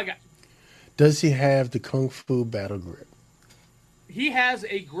oh my God. Does he have the kung fu battle grip? He has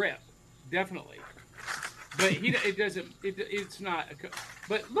a grip, definitely. But it's not.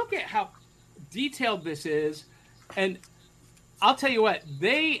 But look at how detailed this is. And I'll tell you what,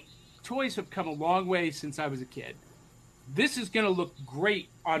 toys have come a long way since I was a kid. This is going to look great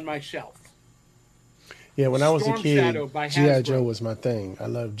on my shelf. Yeah, when I was a kid, G.I. Joe Hasbro. was my thing. I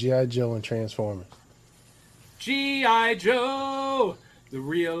loved G.I. Joe and Transformers. G.I. Joe, the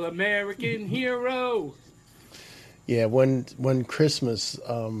real American hero. Yeah, one Christmas,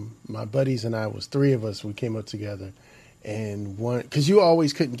 my buddies and I, was three of us, we came up together. And because you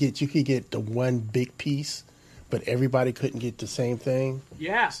could get the one big piece, but everybody couldn't get the same thing.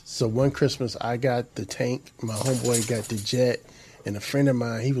 Yeah. So one Christmas, I got the tank, my homeboy got the jet, and a friend of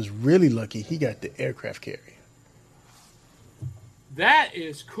mine, he was really lucky, he got the aircraft carrier. That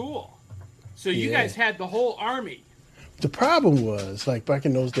is cool. So you guys had the whole army. The problem was, like back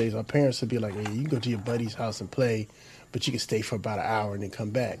in those days, our parents would be like, hey, you can go to your buddy's house and play, but you can stay for about an hour and then come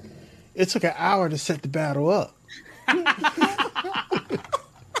back. It took an hour to set the battle up.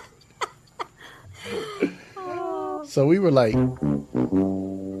 So we were like...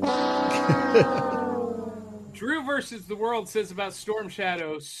 Drew versus the World says about Storm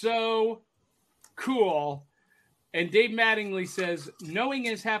Shadow, so cool. And Dave Mattingly says, knowing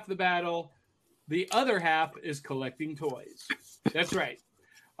is half the battle. The other half is collecting toys. That's right.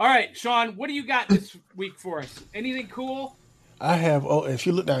 All right, Sean, what do you got this week for us? Anything cool? I have, if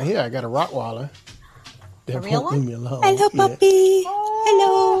you look down here, I got a Rottweiler. A real one? Leave me alone. Hello, puppy.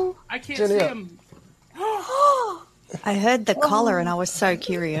 Hello. I can't Turn see it up. him. I heard the collar and I was so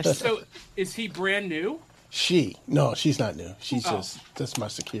curious. So is he brand new? No, she's not new. She's that's my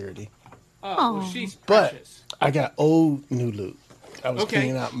security. Oh, well, she's But precious. I got old new loot. I was Okay.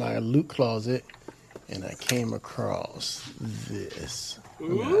 cleaning out my loot closet, and I came across this.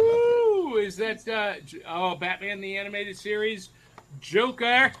 Ooh, is that Batman the Animated Series?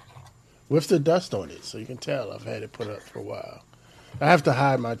 Joker. With the dust on it, so you can tell I've had it put up for a while. I have to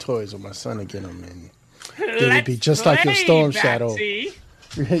hide my toys, or my son will get them, and then it'd be just like your Storm Shadow. Batsy.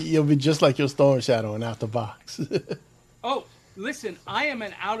 You'll be just like your Storm Shadow and out the box. Oh, listen, I am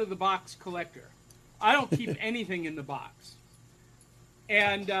an out-of-the-box collector. I don't keep anything in the box.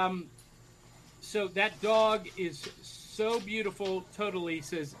 And so that dog is so beautiful, totally,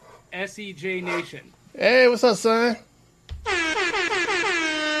 says SEJ Nation. Hey, what's up, son?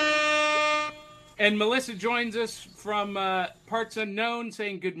 And Melissa joins us from Parts Unknown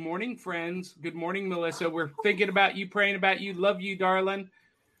saying, good morning, friends. Good morning, Melissa. We're thinking about you, praying about you. Love you, darling.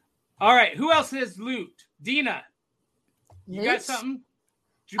 All right. Who else has loot? Dina, you got something?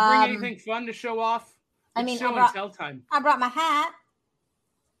 Did you bring anything fun to show off? It's show and tell time. I brought my hat.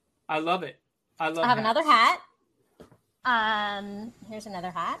 I love it. I have hats. Another hat. Here's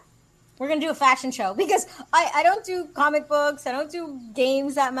another hat. We're going to do a fashion show because I don't do comic books. I don't do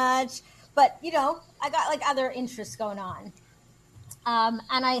games that much. But, you know, I got like other interests going on. And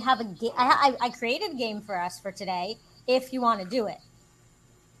I have a game. I created a game for us for today if you want to do it.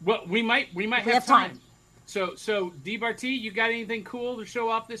 Well, we might have time. So D. Barty, you got anything cool to show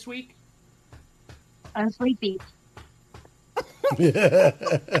off this week? I'm sleepy.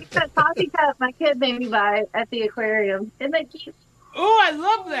 It's a coffee cup my kid made me buy at the aquarium. Isn't that cute? Oh, I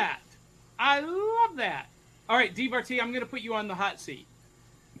love that. I love that. All right, D. Barty, I'm going to put you on the hot seat.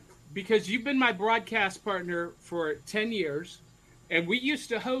 Because you've been my broadcast partner for 10 years, and we used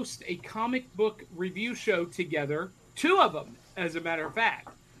to host a comic book review show together, 2 of them, as a matter of fact.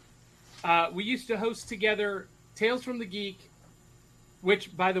 We used to host together Tales from the Geek,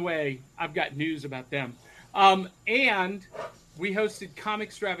 which, by the way, I've got news about them, and we hosted Comic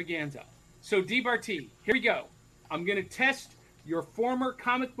Extravaganza. So, D. Barty, here we go. I'm going to test your former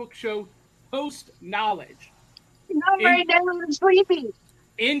comic book show host knowledge. Not right now, I'm sleepy.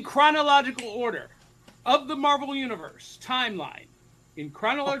 In chronological order of the Marvel Universe timeline,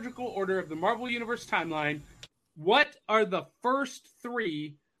 what are the first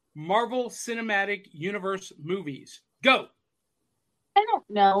 3 Marvel Cinematic Universe movies? Go. I don't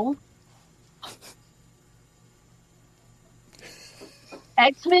know.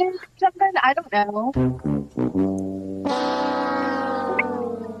 X-Men something? I don't know.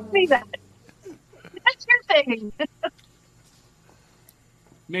 That's your thing.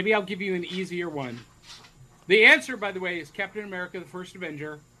 Maybe I'll give you an easier one. The answer, by the way, is Captain America, the First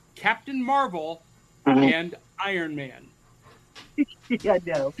Avenger, Captain Marvel, and Iron Man. Yeah,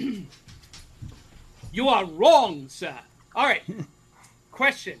 no. You are wrong, sir. All right.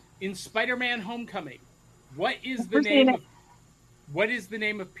 Question. In Spider-Man Homecoming, what is the name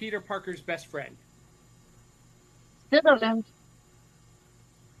of Peter Parker's best friend? Still don't know.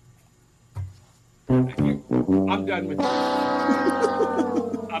 I'm done with you.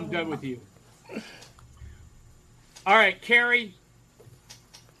 I'm done with you. All right, Kerry.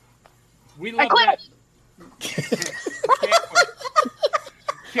 We love that.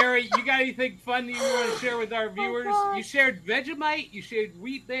 Kerry, you got anything fun that you want to share with our viewers? You shared Vegemite, you shared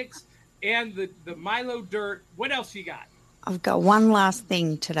Wheat Bix, and the Milo Dirt. What else you got? I've got one last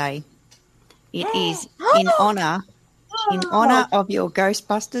thing today. It is in honor of your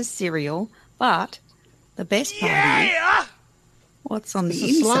Ghostbusters cereal, but the best part is what's on the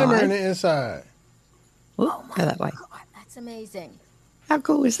inside. Slimer on the inside. Ooh, go that way. God, that's amazing. How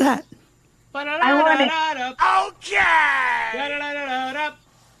cool is that? I want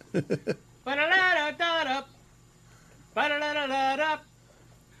it.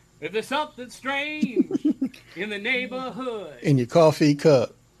 If there's something strange in the neighborhood, In your coffee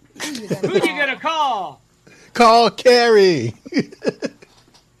cup. who you gonna call? Call Kerry.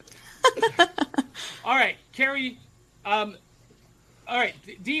 All right, Kerry. All right,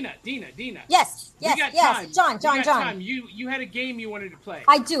 Dina. Yes, We got time. John. Time. You had a game you wanted to play.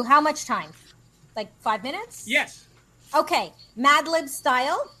 I do. How much time? Like 5 minutes? Yes. Okay. Mad Lib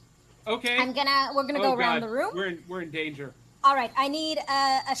style. Okay. We're gonna go around the room. We're in danger. All right. I need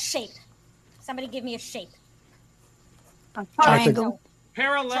a shape. Somebody give me a shape. A Triangle.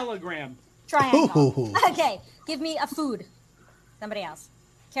 Parallelogram. Triangle. Ooh. Okay. Give me a food. Somebody else.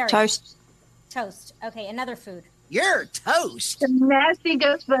 Carrie. Toast. Toast. Okay. Another food. You're toast. The nasty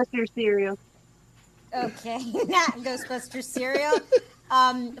Ghostbuster cereal. Okay. Ghostbusters cereal.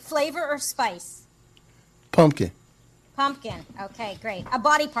 Flavor or spice? Pumpkin. Pumpkin. Okay, great. A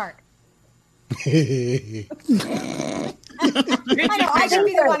body part. Pinky I know, I should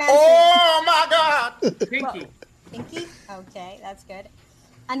be the one answering. Oh my God. Pinky. Pinky? Okay, that's good.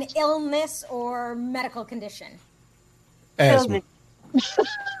 An illness or medical condition? Asthma.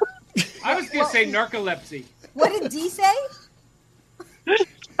 I was going to say narcolepsy. What did D say? I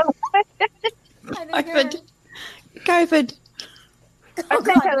didn't hear. COVID. Oh,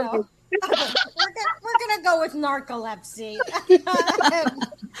 God, no. Okay, we're gonna gonna go with narcolepsy.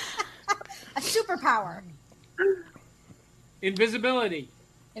 A superpower. Invisibility.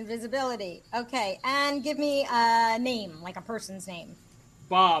 Invisibility. Okay, and give me a name, like a person's name.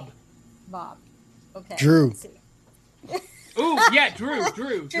 Bob. Bob. Okay. Drew. Let's see. Ooh, yeah, Drew.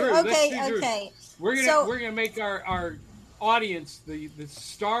 Okay, Let's do Drew. okay. We're gonna make our audience the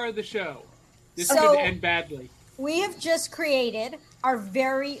star of the show. This So- could end badly. We have just created our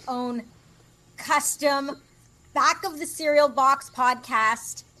very own custom Back of the Cereal Box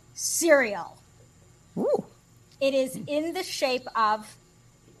podcast cereal. Ooh. It is in the shape of,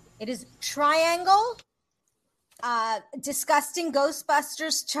 it is triangle, disgusting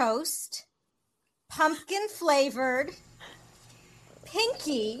Ghostbusters toast, pumpkin flavored,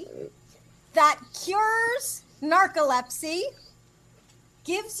 pinky that cures narcolepsy,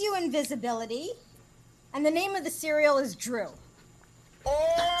 gives you invisibility, and the name of the cereal is Drew.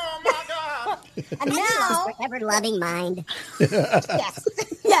 Oh my God! And now, my ever-loving mind. yes,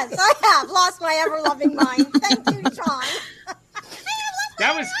 I have lost my ever-loving mind. Thank you, Sean.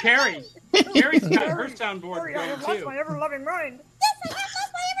 That was Carrie. Carrie's got her soundboard going too. ever-loving mind. Yes, I have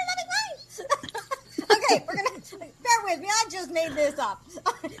lost my ever-loving mind. Okay, we're gonna bear with me. I just made this up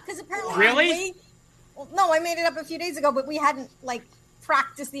because apparently, Really? No, I made it up a few days ago, but we hadn't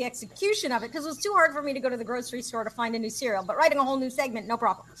practiced the execution of it because it was too hard for me to go to the grocery store to find a new cereal. But writing a whole new segment, no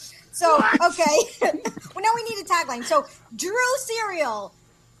problem. So okay, well now we need a tagline. So Drew cereal,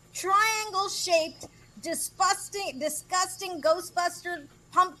 triangle-shaped, disgusting Ghostbuster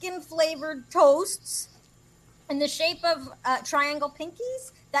pumpkin flavored toasts in the shape of triangle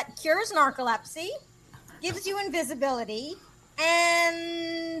pinkies that cures narcolepsy, gives you invisibility,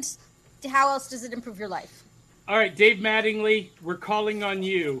 and how else does it improve your life? All right, Dave Mattingly, we're calling on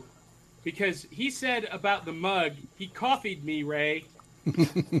you because he said about the mug, he coffeed me, Ray. And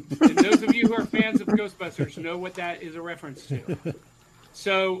those of you who are fans of Ghostbusters know what that is a reference to.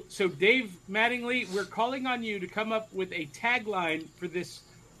 So Dave Mattingly, we're calling on you to come up with a tagline for this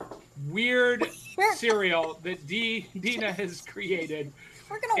weird cereal that Dina has created.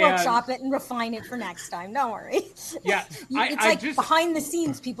 We're going to workshop it and refine it for next time. Don't worry. Yeah. It's behind the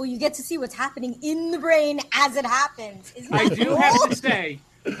scenes, people. You get to see what's happening in the brain as it happens. Isn't that do cool? have to say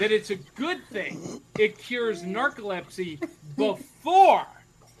that it's a good thing it cures narcolepsy before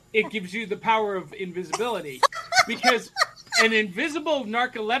it gives you the power of invisibility. Because an invisible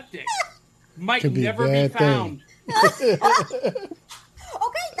narcoleptic might Could be a never be bad found. Okay,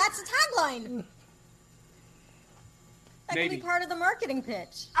 that's a tagline. That Maybe. could be part of the marketing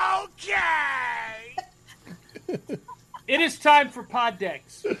pitch. Okay. It is time for Pod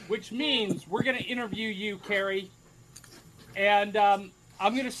Decks, which means we're going to interview you, Kerry. And I'm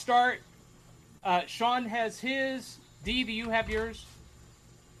going to start. Sean has his. Dee, do you have yours?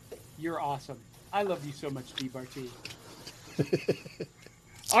 You're awesome. I love you so much, Dee Barty.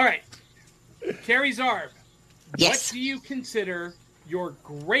 All right. Kerry Zarb, Yes. what do you consider your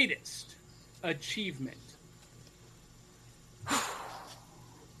greatest achievement?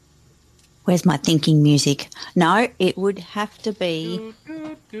 Where's my thinking music? No, it would have to be.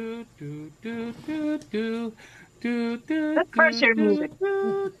 That's pressure music.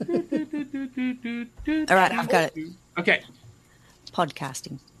 All right, I've got it. Okay.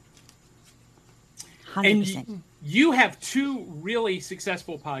 Podcasting. And 100%. you have two really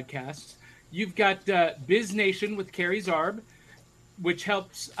successful podcasts. You've got Biz Nation with Kerry Zarb, which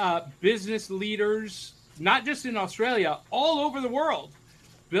helps business leaders, not just in Australia, all over the world,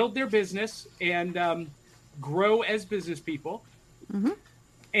 build their business and grow as business people. Mm-hmm.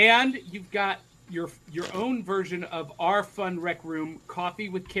 And you've got your own version of our fun rec room, Coffee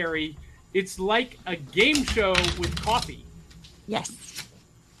with Kerry. It's like a game show with coffee. Yes.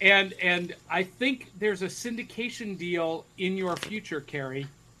 And I think there's a syndication deal in your future, Kerry.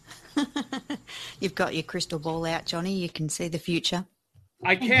 You've got your crystal ball out, Johnny. You can see the future.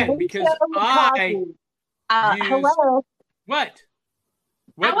 I can because Coffee. I use... Hello. What? I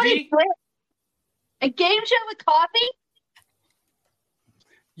What, want to Dee? play a game show with coffee.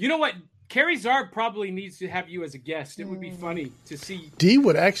 You know what? Kerry Zarb probably needs to have you as a guest. It would be funny to see. Dee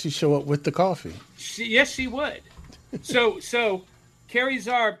would actually show up with the coffee. Yes, she would. So Kerry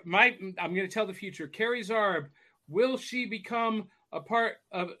Zarb, I'm going to tell the future. Kerry Zarb, will she become a part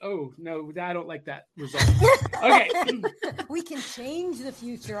of? Oh no, I don't like that result. Okay. We can change the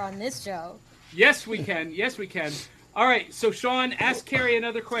future on this show. Yes, we can. Yes, we can. All right. So Sean, ask Kerry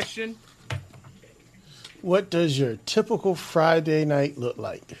another question. What does your typical Friday night look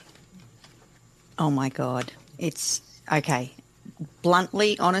like? Oh my God. It's okay.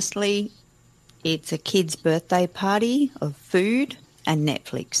 Bluntly, honestly, it's a kid's birthday party of food and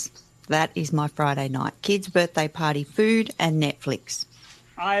Netflix. That is my Friday night. Kids' birthday party, food, and Netflix.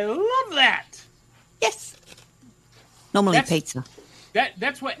 I love that. Yes. Normally pizza.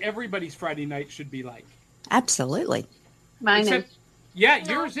 That's what everybody's Friday night should be like. Absolutely. Mine is.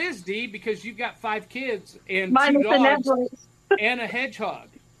 Yours is, Dee, because you've got 5 kids and Mine 2 is the dogs Netflix. and a hedgehog.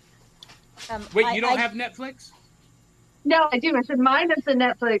 Wait, you don't have Netflix? No, I do. I said mine is the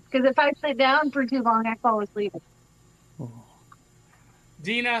Netflix because if I sit down for too long, I fall asleep.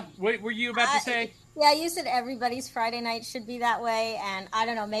 Dina, what were you about to say? Yeah, you said everybody's Friday night should be that way, and I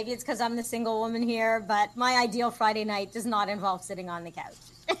don't know, maybe it's because I'm the single woman here, but my ideal Friday night does not involve sitting on the couch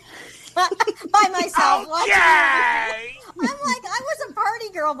by myself. Okay. I'm like, I was a party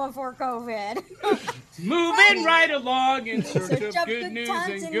girl before COVID. Moving right along in search of Search good news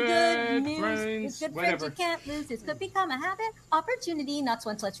times and good news. friends. It's good Whatever. friends you can't lose. This could become a habit, opportunity, not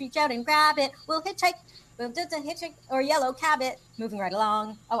once. Let's reach out and grab it. We'll hitchhike. We'll do the hitchhike or yellow cabot. Moving right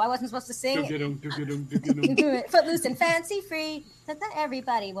along. Oh, I wasn't supposed to sing. Footloose and fancy free.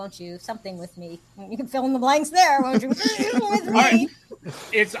 Everybody, won't you? Something with me. You can fill in the blanks there, won't you? With me. Right.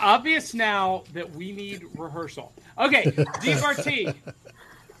 It's obvious now that we need rehearsal. Okay, DRT.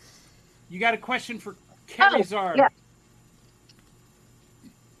 You got a question for Kerry Zarb? Yeah.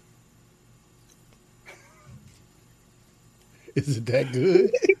 Is it that good?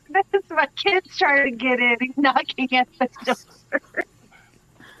 That's my kid's trying to get in. He's knocking at the door.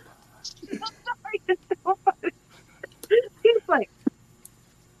 I'm sorry, it's so funny. He's like,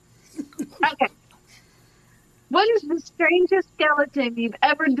 okay. What is the strangest skeleton you've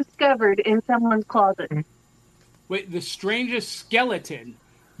ever discovered in someone's closet? Wait, the strangest skeleton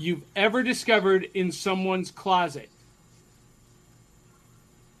you've ever discovered in someone's closet?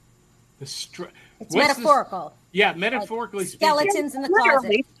 It's metaphorical. Metaphorically speaking. Skeletons in the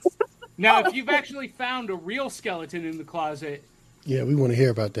closet. Now, if you've actually found a real skeleton in the closet... Yeah, we want to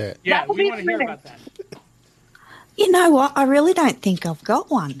hear about that. Yeah, we want to hear about that. You know what? I really don't think I've got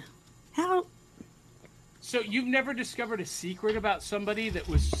one. How? So you've never discovered a secret about somebody that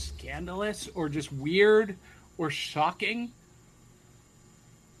was scandalous or just weird or shocking?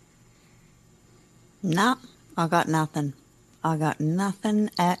 No, I got nothing. I got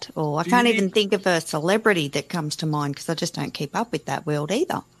nothing at all. I can't even think of a celebrity that comes to mind because I just don't keep up with that world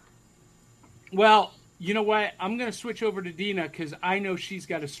either. Well, you know what? I'm going to switch over to Dina because I know she's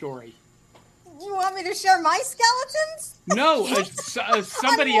got a story. You want me to share my skeletons? No,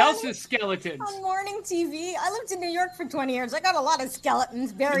 somebody else's skeletons. On morning TV. I lived in New York for 20 years. I got a lot of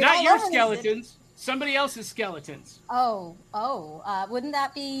skeletons buried Not all your over skeletons. Somebody else's skeletons. Wouldn't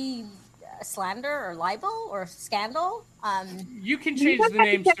that be slander or libel or scandal? You can change the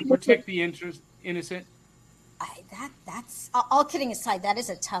names to protect the innocent. That's all kidding aside. That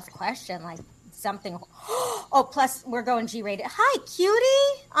is a tough question. Like something. Oh, plus we're going G-rated. Hi,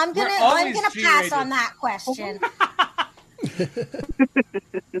 cutie. I'm gonna pass G-rated. on that question. Who's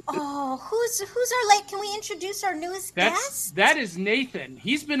our late? Can we introduce our newest guest? That is Nathan.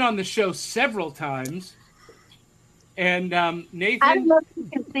 He's been on the show several times. And Nathan, I don't know if you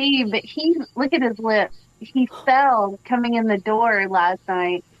can see, but look at his lips. He fell coming in the door last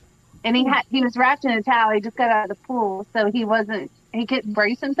night, and he was wrapped in a towel. He just got out of the pool, so he couldn't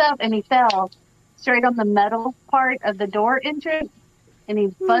brace himself, and he fell straight on the metal part of the door entrance, and he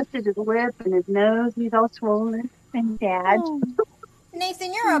busted his lip and his nose. He's all swollen and sad.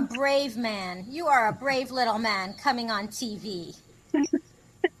 Nathan, you're a brave man. You are a brave little man coming on TV.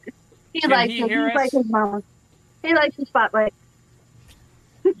 He's like his mama. He likes the spotlight.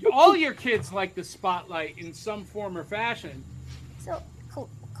 All your kids like the spotlight in some form or fashion. So, could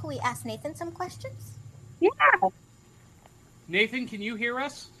we ask Nathan some questions? Yeah. Nathan, can you hear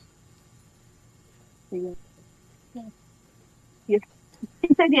us? Yeah. Yes.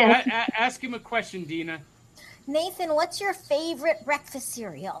 He said yes. Ask him a question, Dina. Nathan, what's your favorite breakfast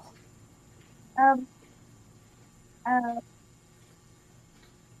cereal?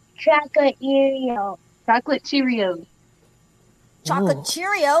 Chocolate Cheerios. Chocolate Cheerios. Chocolate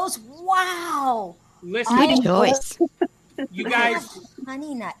Cheerios? Wow. Listen, good choice. You guys.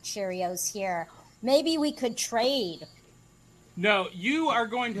 Honey Nut Cheerios here. Maybe we could trade. No, you are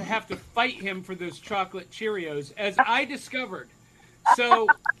going to have to fight him for those chocolate Cheerios, as I discovered. So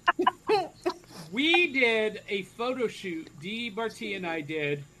we did a photo shoot, Dee Barty and I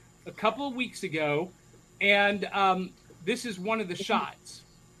did, a couple of weeks ago, and this is one of the shots.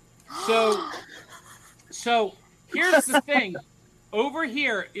 So here's the thing. Over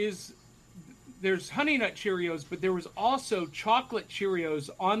here there's Honey Nut Cheerios, but there was also chocolate Cheerios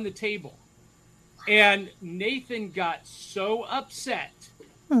on the table. And Nathan got so upset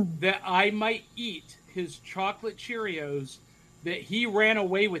that I might eat his chocolate Cheerios that he ran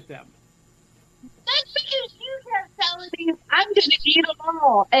away with them. these. I'm going to eat them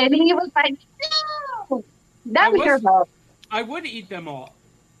all. And he was like, no. That was your fault. I would eat them all.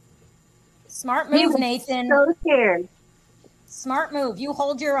 Smart He move, was Nathan. so scared. Smart move. You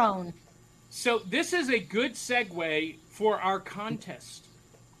hold your own. So this is a good segue for our contest.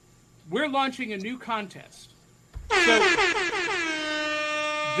 We're launching a new contest. So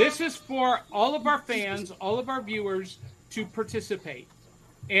this is for all of our fans, all of our viewers to participate.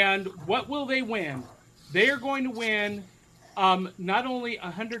 And what will they win? They are going to win not only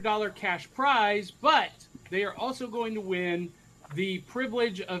a $100 cash prize, but they are also going to win the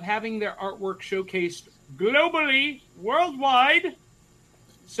privilege of having their artwork showcased globally, worldwide.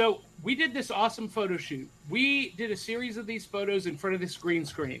 So we did this awesome photo shoot. We did a series of these photos in front of this green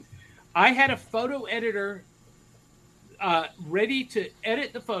screen. I had a photo editor ready to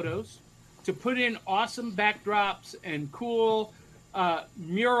edit the photos, to put in awesome backdrops and cool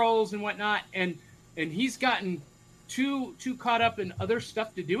murals and whatnot. And he's gotten too caught up in other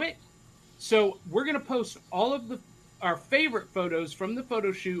stuff to do it. So we're going to post all of our favorite photos from the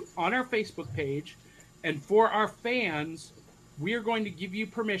photo shoot on our Facebook page. And for our fans, we are going to give you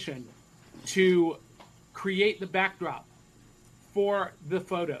permission to create the backdrop for the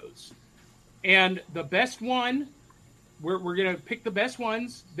photos. And the best one, we're going to pick the best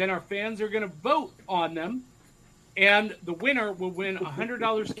ones. Then our fans are going to vote on them. And the winner will win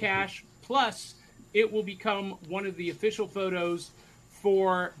 $100 cash, plus it will become one of the official photos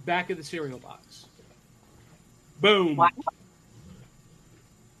for Back of the Cereal Box. Boom. Wow.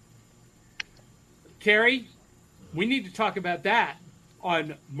 Kerry, we need to talk about that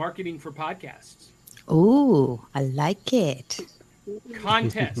on Marketing for Podcasts. Ooh, I like it.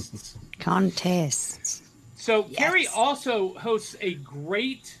 Contests. So yes. Kerry also hosts a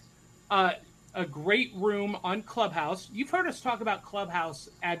great room on Clubhouse. You've heard us talk about Clubhouse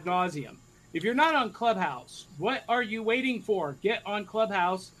ad nauseum. If you're not on Clubhouse, what are you waiting for? Get on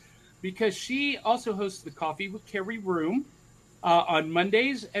Clubhouse, because she also hosts the Coffee with Kerry room on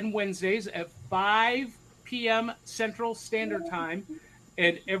Mondays and Wednesdays at 5 p.m. Central Standard Time.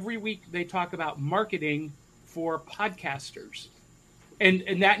 And every week they talk about marketing for podcasters.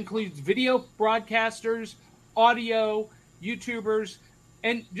 And that includes video broadcasters, audio, YouTubers,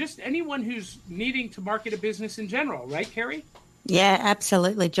 and just anyone who's needing to market a business in general. Right, Kerry? Yeah,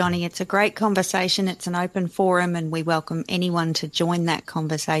 absolutely, Johnny. It's a great conversation. It's an open forum, and we welcome anyone to join that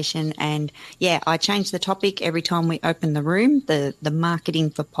conversation. And yeah, I change the topic every time we open the room. The Marketing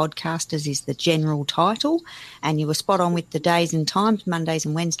for Podcasters is the general title, and you were spot on with the days and times, Mondays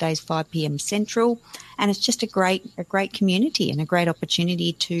and Wednesdays, 5 p.m. Central. And it's just a great community and a great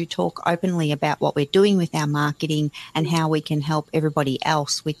opportunity to talk openly about what we're doing with our marketing and how we can help everybody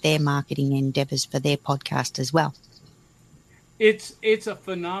else with their marketing endeavors for their podcast as well. It's a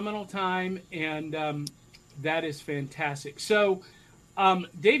phenomenal time, and that is fantastic. So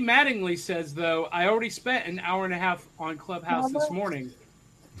Dave Mattingly says, though, I already spent an hour and a half on Clubhouse this morning.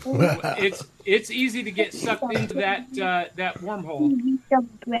 It's easy to get sucked into that wormhole.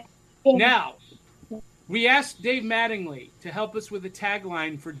 Now, we asked Dave Mattingly to help us with a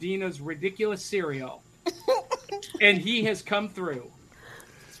tagline for Dina's ridiculous cereal, and he has come through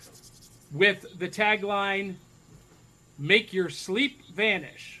with the tagline, "Make your sleep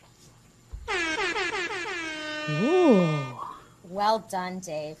vanish." Ooh. Well done,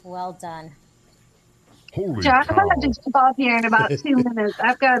 Dave. Well done. Holy John, I'm going to just step off here in about 2 minutes.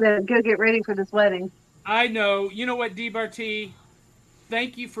 I've got to go get ready for this wedding. I know. You know what, D. Barty?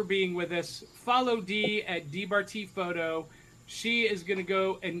 Thank you for being with us. Follow D at D. Barty Photo. She is going to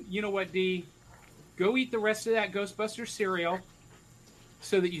go, and you know what, D? Go eat the rest of that Ghostbuster cereal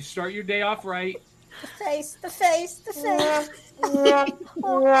so that you start your day off right. The face.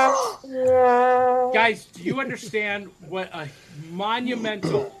 Guys, do you understand what a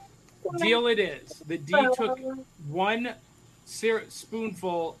monumental deal it is that Dee took one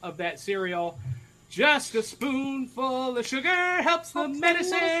spoonful of that cereal? Just a spoonful of sugar helps the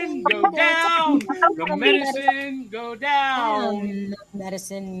medicine go down. The medicine go down.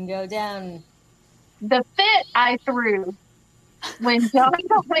 Medicine go down. The fit I threw when John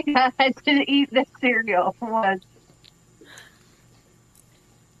told me I had to eat this cereal was...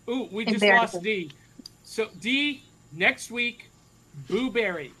 Ooh, we just lost D. So, D, next week, Boo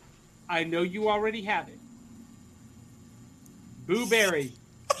Berry. I know you already have it. Boo Berry.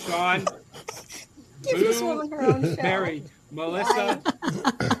 Sean. Boo Berry. Melissa.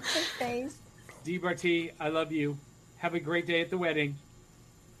 D. Barty, I love you. Have a great day at the wedding.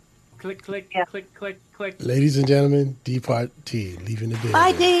 Click, click, yeah. Click, click, click. Ladies and gentlemen, D. Barty leaving the building.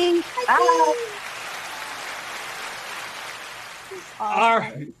 Bye, Dee. Bye. All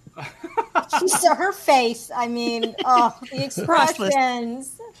right. She saw her face. I mean, oh, the Priceless.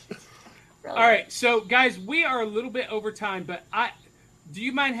 expressions. All right, so guys, we are a little bit over time, but do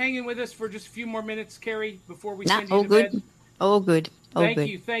you mind hanging with us for just a few more minutes, Kerry, before we Nah, send you all to good. bed? All good. All Thank good.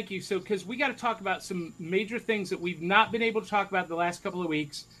 you, thank you. So, because we got to talk about some major things that we've not been able to talk about the last couple of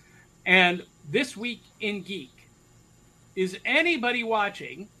weeks, and this week in Geek, is anybody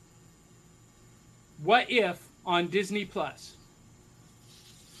watching What If on Disney Plus?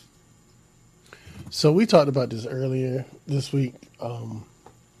 So we talked about this earlier this week.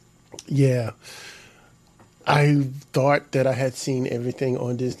 Yeah, I thought that I had seen everything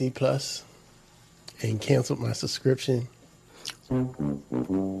on Disney Plus and canceled my subscription. And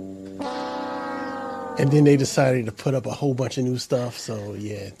then they decided to put up a whole bunch of new stuff. So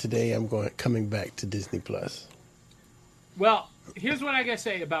yeah, today I'm coming back to Disney Plus. Well, here's what I gotta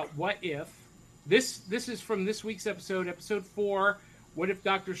say about What If. This is from this week's episode 4. What if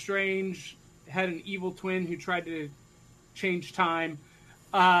Doctor Strange had an evil twin who tried to change time?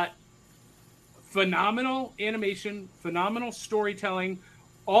 Phenomenal animation, phenomenal storytelling.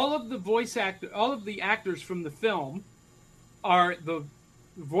 All of the actors from the film are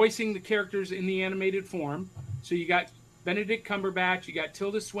voicing the characters in the animated form. So you got Benedict Cumberbatch, you got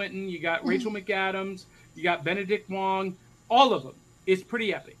Tilda Swinton, you got Rachel McAdams, you got Benedict Wong. All of them. It's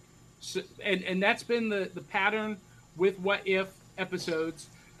pretty epic. So, and that's been the pattern with What If episodes.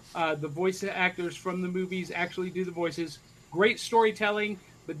 The voice actors from the movies actually do the voices. Great storytelling,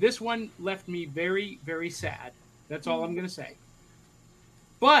 but this one left me very, very sad. That's all I'm going to say.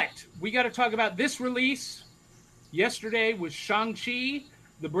 But we got to talk about this release. Yesterday was Shang-Chi,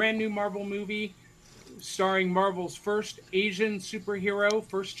 the brand new Marvel movie starring Marvel's first Asian superhero,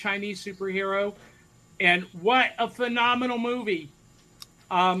 first Chinese superhero. And what a phenomenal movie.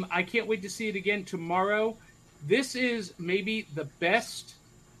 I can't wait to see it again tomorrow. This is maybe the best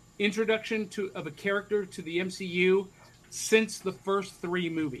introduction of a character to the MCU since the first 3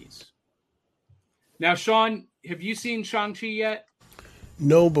 movies. Now, Sean, have you seen Shang-Chi yet?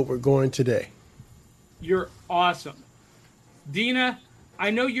 No, but we're going today. You're awesome. Dina, I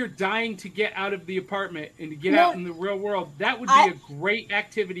know you're dying to get out of the apartment and to get out in the real world. That would be a great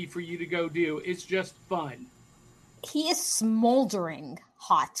activity for you to go do. It's just fun. He is smoldering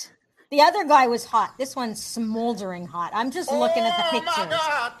hot. The other guy was hot. This one's smoldering hot. I'm just looking at the pictures. My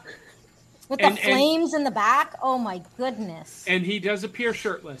God. With the flames in the back. Oh, my goodness. And he does appear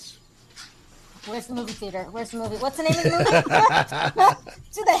shirtless. Where's the movie theater? Where's the movie? What's the name of the movie?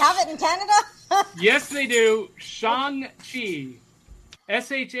 Do they have it in Canada? Yes, they do. Shang-Chi.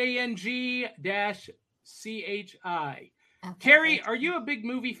 SHANG-CHI. Okay. Kerry, are you a big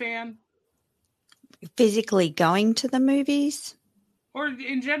movie fan? Physically going to the movies? Or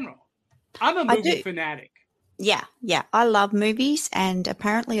in general? I'm a movie fanatic. Yeah. I love movies, and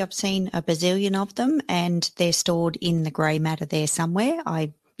apparently I've seen a bazillion of them, and they're stored in the grey matter there somewhere.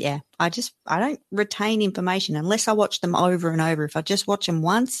 I don't retain information unless I watch them over and over. If I just watch them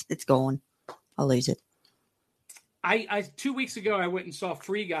once, it's gone. I'll lose it. I 2 weeks ago, I went and saw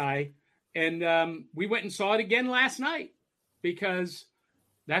Free Guy, and we went and saw it again last night because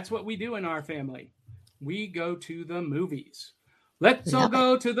that's what we do in our family. We go to the movies. Let's all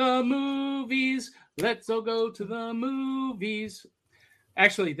go to the movies. Let's all go to the movies.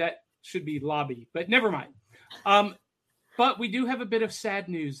 Actually, that should be lobby, but never mind. But we do have a bit of sad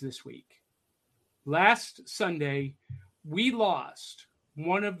news this week. Last Sunday, we lost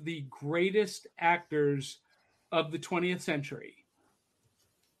one of the greatest actors of the 20th century.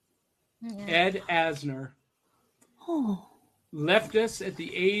 Ed Asner left us at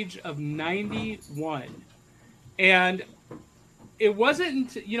the age of 91. And it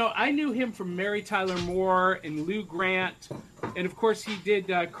wasn't, I knew him from Mary Tyler Moore and Lou Grant. And of course, he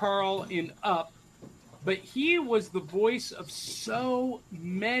did Carl in Up. But he was the voice of so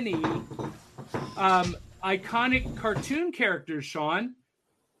many iconic cartoon characters, Sean.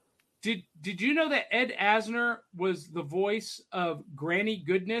 Did you know that Ed Asner was the voice of Granny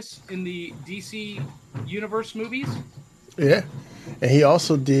Goodness in the DC Universe movies? Yeah. And he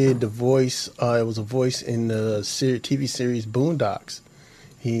also did the voice. It was a voice in the TV series Boondocks.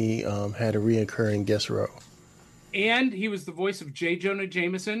 He had a reoccurring guest role. And he was the voice of J. Jonah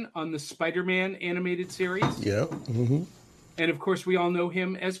Jameson on the Spider-Man animated series. Yeah. Mm-hmm. And of course, we all know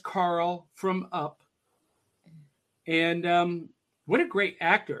him as Carl from Up. And what a great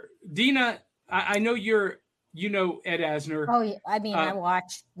actor. Dina, I know you know Ed Asner. Oh, yeah. I mean, I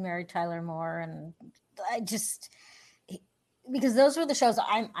watched Mary Tyler Moore, and because those were the shows.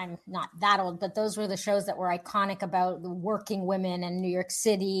 I'm not that old, but those were the shows that were iconic about the working women in New York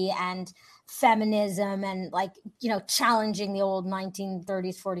City and feminism and like, challenging the old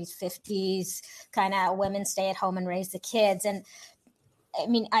 1930s, 40s, 50s kind of women stay at home and raise the kids. And I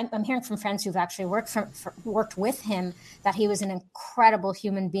mean, I'm hearing from friends who've actually worked with him that he was an incredible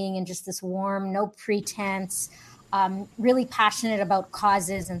human being and just this warm, no pretense, really passionate about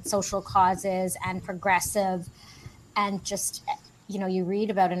causes and social causes and progressive. And just, you read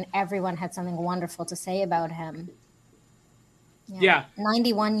about it and everyone had something wonderful to say about him. Yeah.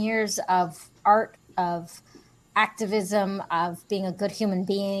 91 years of art, of activism, of being a good human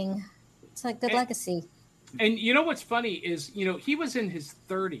being. It's a good legacy. And what's funny is, he was in his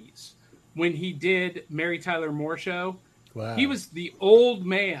 30s when he did Mary Tyler Moore Show. Wow. He was the old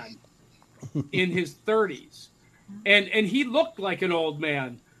man in his 30s. And he looked like an old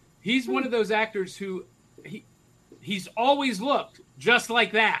man. He's one of those actors who he's always looked just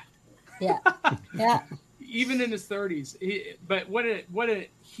like that. Yeah. Yeah. Even in his 30s. But what a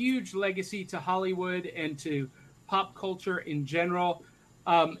huge legacy to Hollywood and to pop culture in general.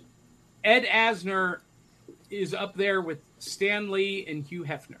 Ed Asner is up there with Stan Lee and Hugh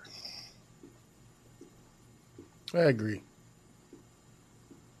Hefner. I agree.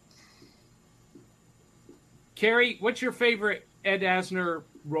 Kerry, what's your favorite Ed Asner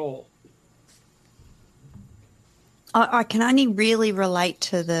role? I can only really relate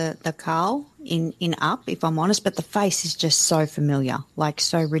to the Carl in Up, if I'm honest, but the face is just so familiar, like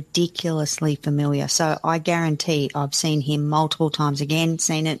so ridiculously familiar. So I guarantee I've seen him multiple times again,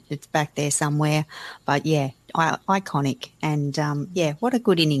 seen it, it's back there somewhere. But yeah, iconic. And yeah, what a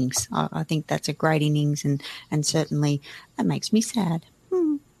good innings. I think that's a great innings and certainly that makes me sad.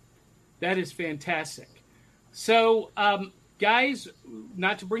 That is fantastic. So, guys,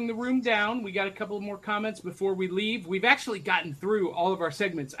 not to bring the room down, we got a couple more comments before we leave. We've actually gotten through all of our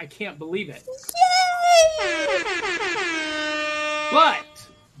segments. I can't believe it. Yay! But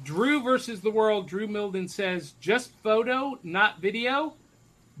Drew versus the world, Drew Milden says, just photo, not video.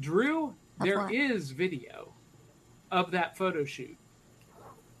 Drew, there is video of that photo shoot.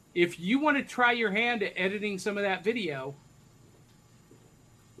 If you want to try your hand at editing some of that video,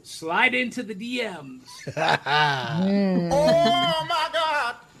 slide into the DMs. Oh my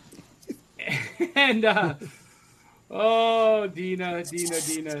God! And Dina.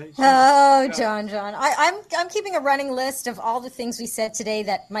 Oh, John. I'm keeping a running list of all the things we said today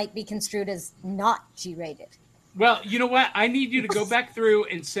that might be construed as not G-rated. Well, you know what? I need you to go back through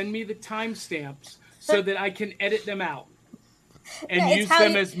and send me the timestamps so that I can edit them out and use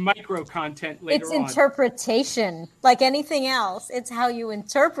them as micro content later on. It's interpretation. Like anything else, it's how you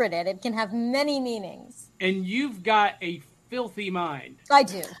interpret it. It can have many meanings. And you've got a filthy mind. I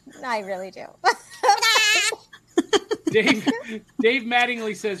do. I really do. Dave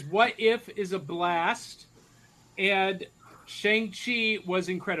Mattingly says, "What If is a blast," and Shang-Chi was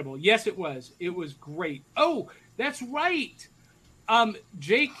incredible. Yes, it was. It was great. Oh, that's right.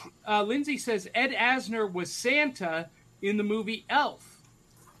 Jake Lindsay says Ed Asner was Santa in the movie Elf.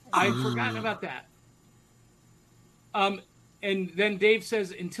 I'd forgotten about that. And then Dave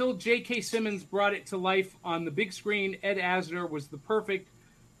says, until J.K. Simmons brought it to life on the big screen, Ed Asner was the perfect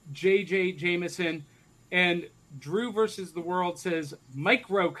J.J. Jameson. And Drew versus the world says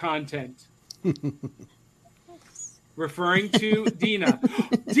micro content. Referring to Dina.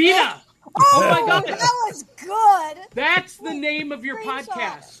 Dina! Oh my God! That was good. That's the name of your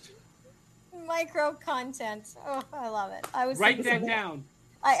podcast. Micro content. Oh, I love it. Write that down.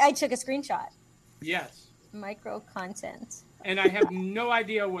 I took a screenshot. Yes. Micro content. And I have no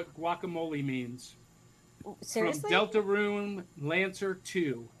idea what guacamole means. Seriously? From Deltarune Lancer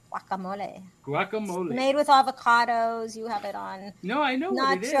 2. Guacamole. Guacamole. It's made with avocados. You have it on I know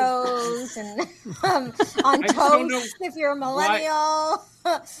nachos and on toast if you're a millennial.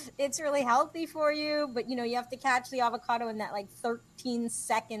 It's really healthy for you, but you have to catch the avocado in that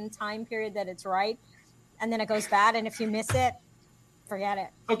 13-second time period that it's ripe, and then it goes bad, and if you miss it, forget it.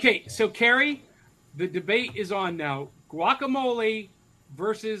 Okay, so Kerry, the debate is on now. Guacamole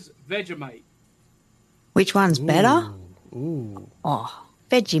versus Vegemite. Which one's better? Ooh. Oh,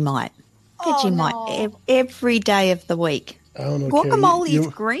 Vegemite. Vegemite every day of the week. I don't know. Guacamole Kerry, is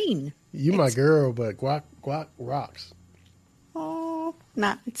green. You my girl, but guac rocks. Oh,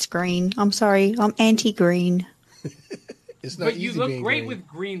 no, it's green. I'm sorry. I'm anti-green. It's not but you easy look being great green. with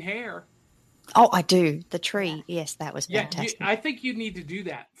green hair. Oh, I do. The tree. Yes, that was fantastic. I think you need to do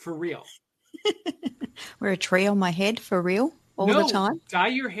that for real. Wear a tree on my head for real all the time. Dye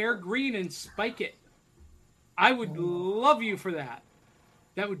your hair green and spike it. I would love you for that.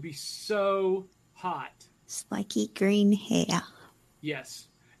 That would be so hot. Spiky green hair. Yes.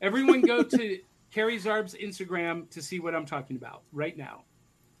 Everyone go to Kerry Zarb's Instagram to see what I'm talking about right now.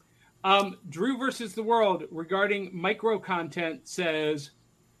 Drew versus the World regarding micro content says,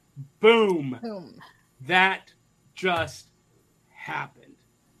 boom. That just happened.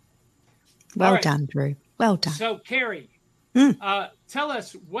 Well done, Drew. Well done. So, Kerry, tell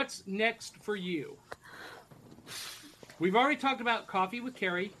us what's next for you. We've already talked about Coffee with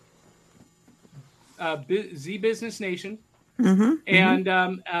Kerry, Z Business Nation, and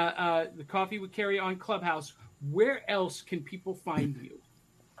the Coffee with Kerry on Clubhouse. Where else can people find you?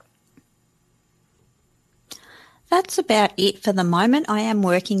 That's about it for the moment. I am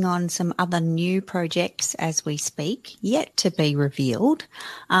working on some other new projects as we speak, yet to be revealed.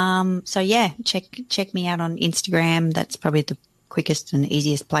 So yeah, check me out on Instagram. That's probably the quickest and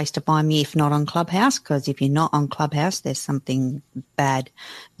easiest place to find me, if not on Clubhouse, because if you're not on Clubhouse, there's something bad,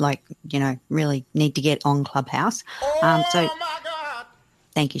 like, really need to get on Clubhouse. So my God.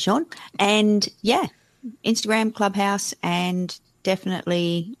 thank you, Sean. And yeah, Instagram, Clubhouse, and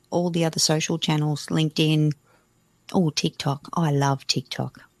definitely all the other social channels, LinkedIn. Oh, TikTok. Oh, I love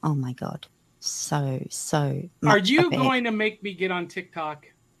TikTok. Oh, my God. So much. Are you going to make me get on TikTok?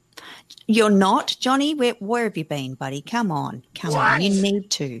 You're not, Johnny? Where have you been, buddy? Come on. Come on. You need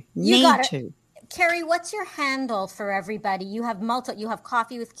to. Kerry, what's your handle for everybody? You have you have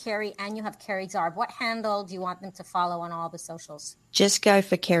Coffee with Kerry and you have Kerry Zarb. What handle do you want them to follow on all the socials? Just go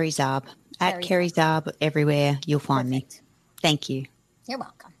for Kerry Zarb. At Kerry Zarb everywhere. You'll find me. Thank you. You're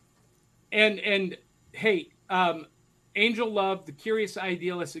welcome. And hey, Angel Love, the Curious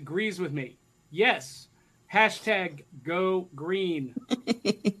Idealist, agrees with me. Yes. Hashtag go green.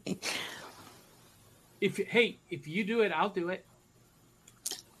 If you do it, I'll do it.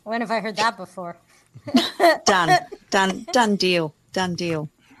 When have I heard that before? Done deal.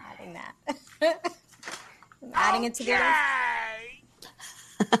 Adding that. Adding it to the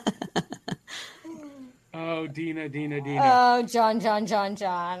Oh, Dina. Oh, John.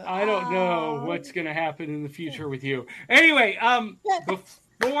 I don't know what's going to happen in the future with you. Anyway,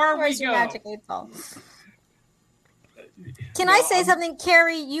 before we go. Magic 8 ball? Can I say something,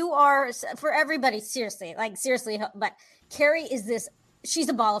 Kerry? You are, for everybody, seriously, but Kerry is she's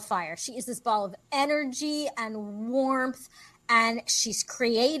a ball of fire. She is this ball of energy and warmth, and she's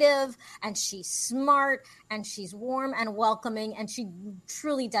creative, and she's smart, and she's warm and welcoming, and she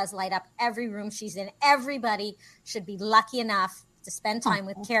truly does light up every room she's in. Everybody should be lucky enough to spend time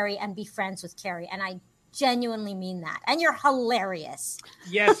with Kerry and be friends with Kerry, and I genuinely mean that. And you're hilarious.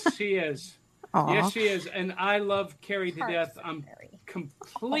 Yes, she is. Yes, she is. And I love Kerry to death. I'm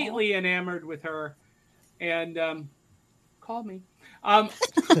completely enamored with her. And call me.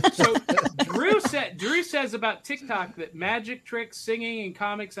 So Drew says about TikTok that magic tricks, singing, and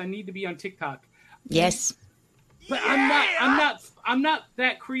comics, I need to be on TikTok. Yes. But I'm not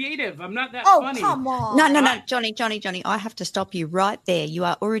that creative. I'm not that funny. Oh, come on. No, Johnny. I have to stop you right there. You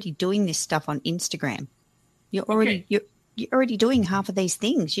are already doing this stuff on Instagram. You're already doing half of these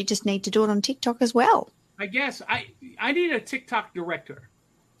things. You just need to do it on TikTok as well. I guess I need a TikTok director.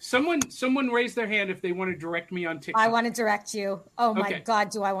 Someone raise their hand if they want to direct me on TikTok. I want to direct you. Oh my God,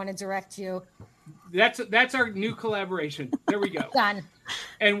 do I want to direct you? That's our new collaboration. There we go. Done.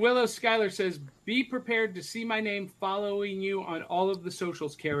 And Willow Schuyler says, be prepared to see my name following you on all of the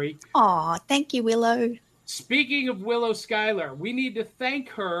socials, Kerry. Aw, thank you, Willow. Speaking of Willow Schuyler, we need to thank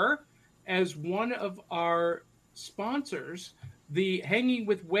her as one of our sponsors. The Hanging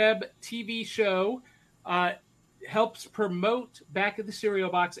with Web TV show helps promote Back of the Cereal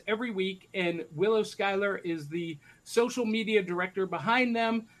Box every week, and Willow Schuyler is the social media director behind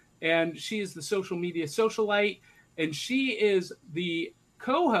them, and she is the social media socialite, and she is the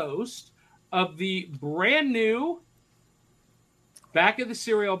co-host of the brand new Back of the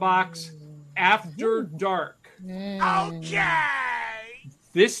Cereal Box After Dark. Okay.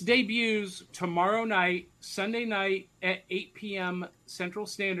 This debuts tomorrow night, Sunday night at 8 p.m. Central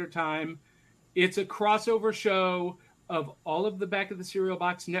Standard Time. It's a crossover show of all of the Back of the Cereal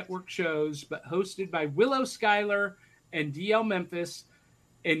Box network shows, but hosted by Willow Schuyler and DL Memphis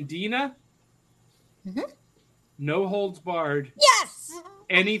and Dina. No holds barred. Yes!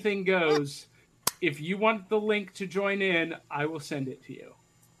 Anything goes. If you want the link to join in, I will send it to you.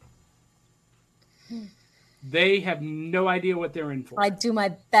 They have no idea what they're in for. I do my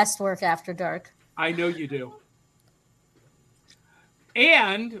best work after dark. I know you do.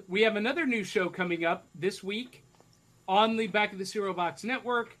 And we have another new show coming up this week on the Back of the Cereal Box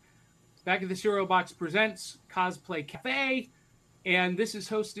Network. Back of the Cereal Box presents Cosplay Cafe. And this is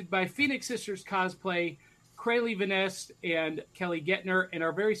hosted by Phoenix Sisters Cosplay, Crayley Vanest, and Kelly Gettner. And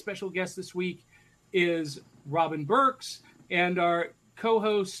our very special guest this week is Robin Burks and our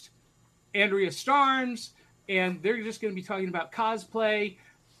co-host Andrea Starnes, and they're just going to be talking about cosplay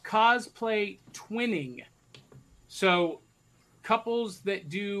twinning. So couples that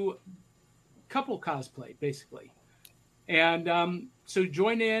do couple cosplay, basically. And so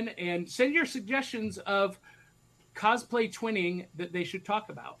join in and send your suggestions of cosplay twinning that they should talk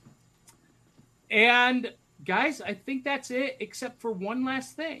about. And guys, I think that's it, except for one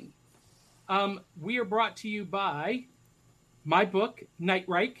last thing. We are brought to you by my book,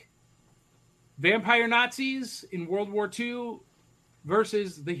 Nightreich, Vampire Nazis in World War II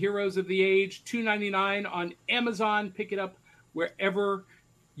versus the Heroes of the Age, $2.99 on Amazon. Pick it up wherever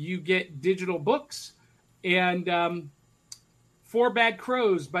you get digital books. And Four Bad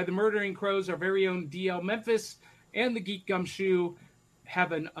Crows by the Murdering Crows, our very own DL Memphis, and the Geek Gumshoe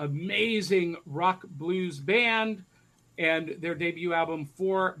have an amazing rock blues band. And their debut album,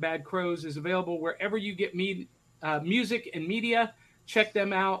 Four Bad Crows, is available wherever you get music and media. Check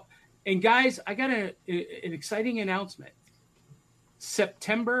them out. And guys, I got an exciting announcement.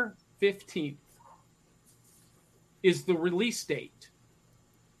 September 15th is the release date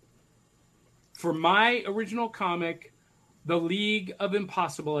for my original comic, The League of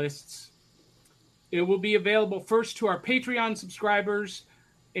Impossibilists. It will be available first to our Patreon subscribers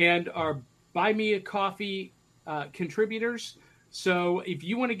and our Buy Me a Coffee contributors. So if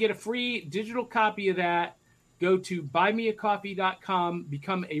you want to get a free digital copy of that, go to buymeacoffee.com,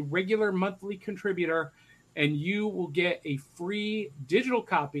 become a regular monthly contributor, and you will get a free digital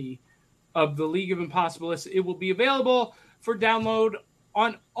copy of The League of Impossibilists. It will be available for download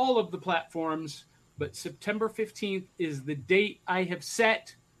on all of the platforms, but September 15th is the date I have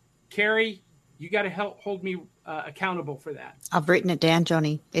set. Kerry, you got to help hold me accountable for that. I've written it down,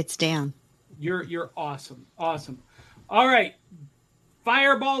 Johnny. It's down. You're awesome. Awesome. All right.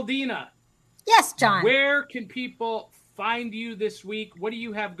 Fireball Dina. Yes, John. Where can people find you this week? What do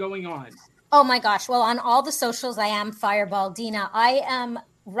you have going on? Oh my gosh. Well, on all the socials, I am Fireball Dina. I am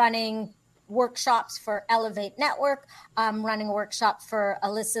running workshops for Elevate Network. I'm running a workshop for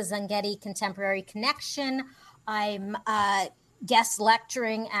Alyssa Zangetti Contemporary Connection. I'm guest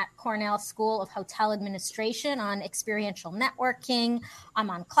lecturing at Cornell School of Hotel Administration on experiential networking.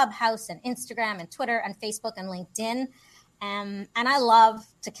 I'm on Clubhouse and Instagram and Twitter and Facebook and LinkedIn. And I love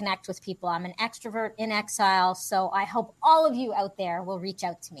to connect with people. I'm an extrovert in exile, so I hope all of you out there will reach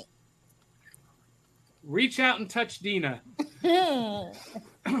out to me. Reach out and touch Dina. Wait.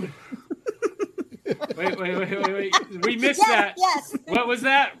 We missed that. Yes. What was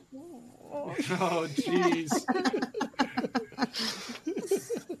that? Oh, jeez.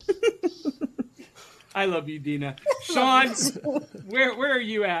 I love you, Dina. Sean, where are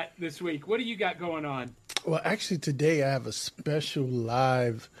you at this week? What do you got going on? Well, actually, today I have a special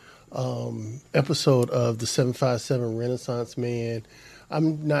live episode of the 757 Renaissance Man.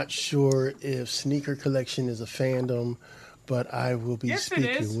 I'm not sure if Sneaker Collection is a fandom, but I will be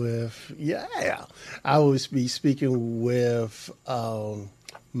speaking with. Yeah, I will be speaking with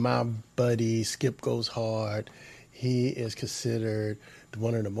my buddy Skip Goes Hard. He is considered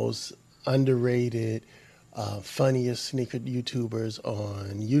one of the most underrated, funniest sneaker YouTubers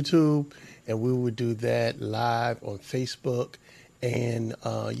on YouTube, and we will do that live on Facebook and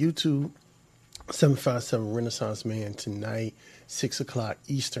YouTube. 757 Renaissance Man tonight, 6:00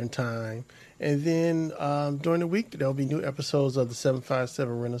 Eastern Time. And then during the week, there'll be new episodes of the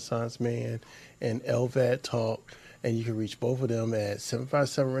 757 Renaissance Man and LVAD Talk. And you can reach both of them at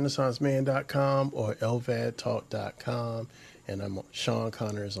 757renaissanceman.com or lvadtalk.com. And I'm Sean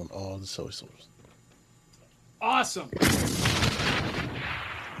Connors on all the socials. Awesome.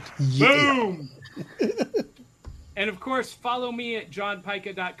 Yeah. Boom. And of course, follow me at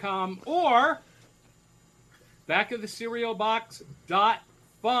johnpica.com or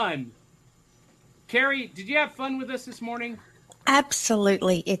backofthecerealbox.fun. Kerry, did you have fun with us this morning?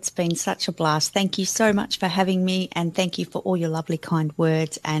 Absolutely. It's been such a blast. Thank you so much for having me, and thank you for all your lovely, kind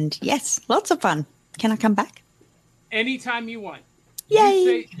words. And yes, lots of fun. Can I come back? Anytime you want.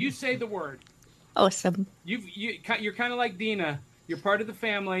 Yay. You say the word. Awesome. You're kind of like Dina. You're part of the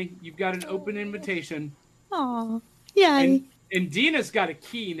family. You've got an open invitation. Oh, yay. And Dina's got a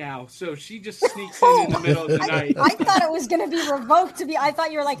key now, so she just sneaks in the middle of the night. I thought it was going to be revoked. I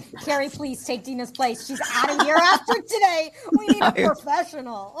thought you were like, Kerry, please take Dina's place. She's out of here after today. We need a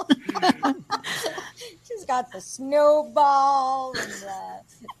professional. She's got the snowball and the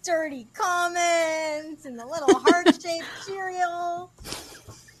dirty comments and the little heart-shaped cereal.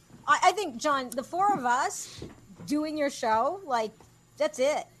 I think, John, the four of us doing your show, like, that's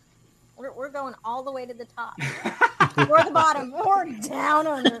it. We're going all the way to the top. Or the bottom. Or down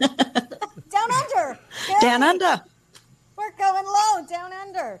under. Down Down under. Down under. We're going low. Down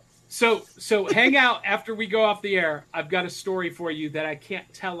under. So hang out after we go off the air. I've got a story for you that I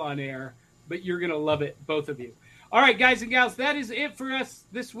can't tell on air, but you're going to love it, both of you. All right, guys and gals, that is it for us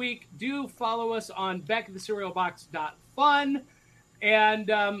this week. Do follow us on backofthecerealbox.fun.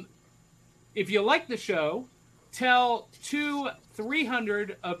 And if you like the show, tell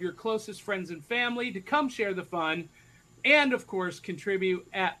 200-300 of your closest friends and family to come share the fun. And, of course, contribute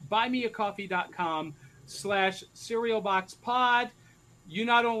at buymeacoffee.com/cerealboxpod. You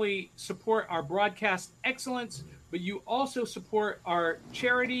not only support our broadcast excellence, but you also support our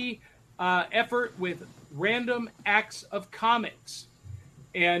charity effort with Random Acts of Comics.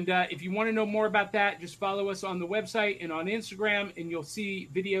 And if you want to know more about that, just follow us on the website and on Instagram, and you'll see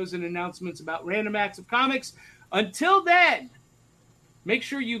videos and announcements about Random Acts of Comics. Until then, make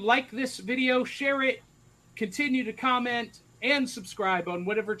sure you like this video, share it, continue to comment, and subscribe on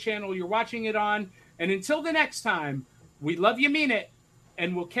whatever channel you're watching it on. And until the next time, we love you, mean it,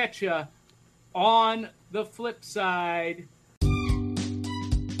 and we'll catch you on the flip side.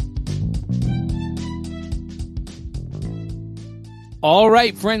 All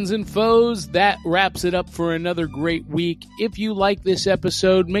right, friends and foes, that wraps it up for another great week. If you like this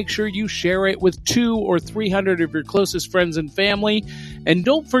episode, make sure you share it with 200 or 300 of your closest friends and family. And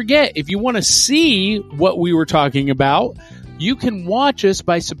don't forget, if you want to see what we were talking about, you can watch us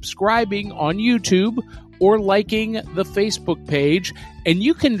by subscribing on YouTube or liking the Facebook page. And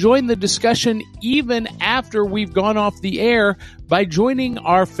you can join the discussion even after we've gone off the air by joining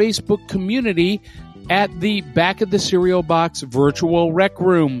our Facebook community at the Back of the Cereal Box virtual rec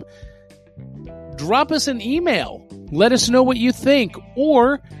room. Drop us an email. Let us know what you think,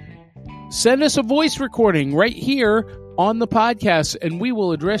 or send us a voice recording right here on the podcast, and we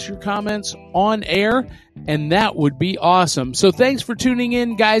will address your comments on air, and that would be awesome. So thanks for tuning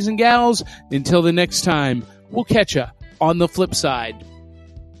in, guys and gals. Until the next time, we'll catch you on the flip side.